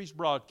Trumpet Series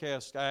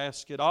broadcast. I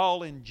ask it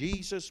all in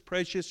Jesus'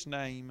 precious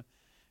name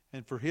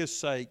and for His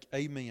sake.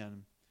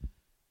 Amen.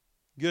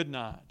 Good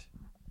night,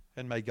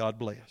 and may God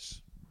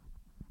bless.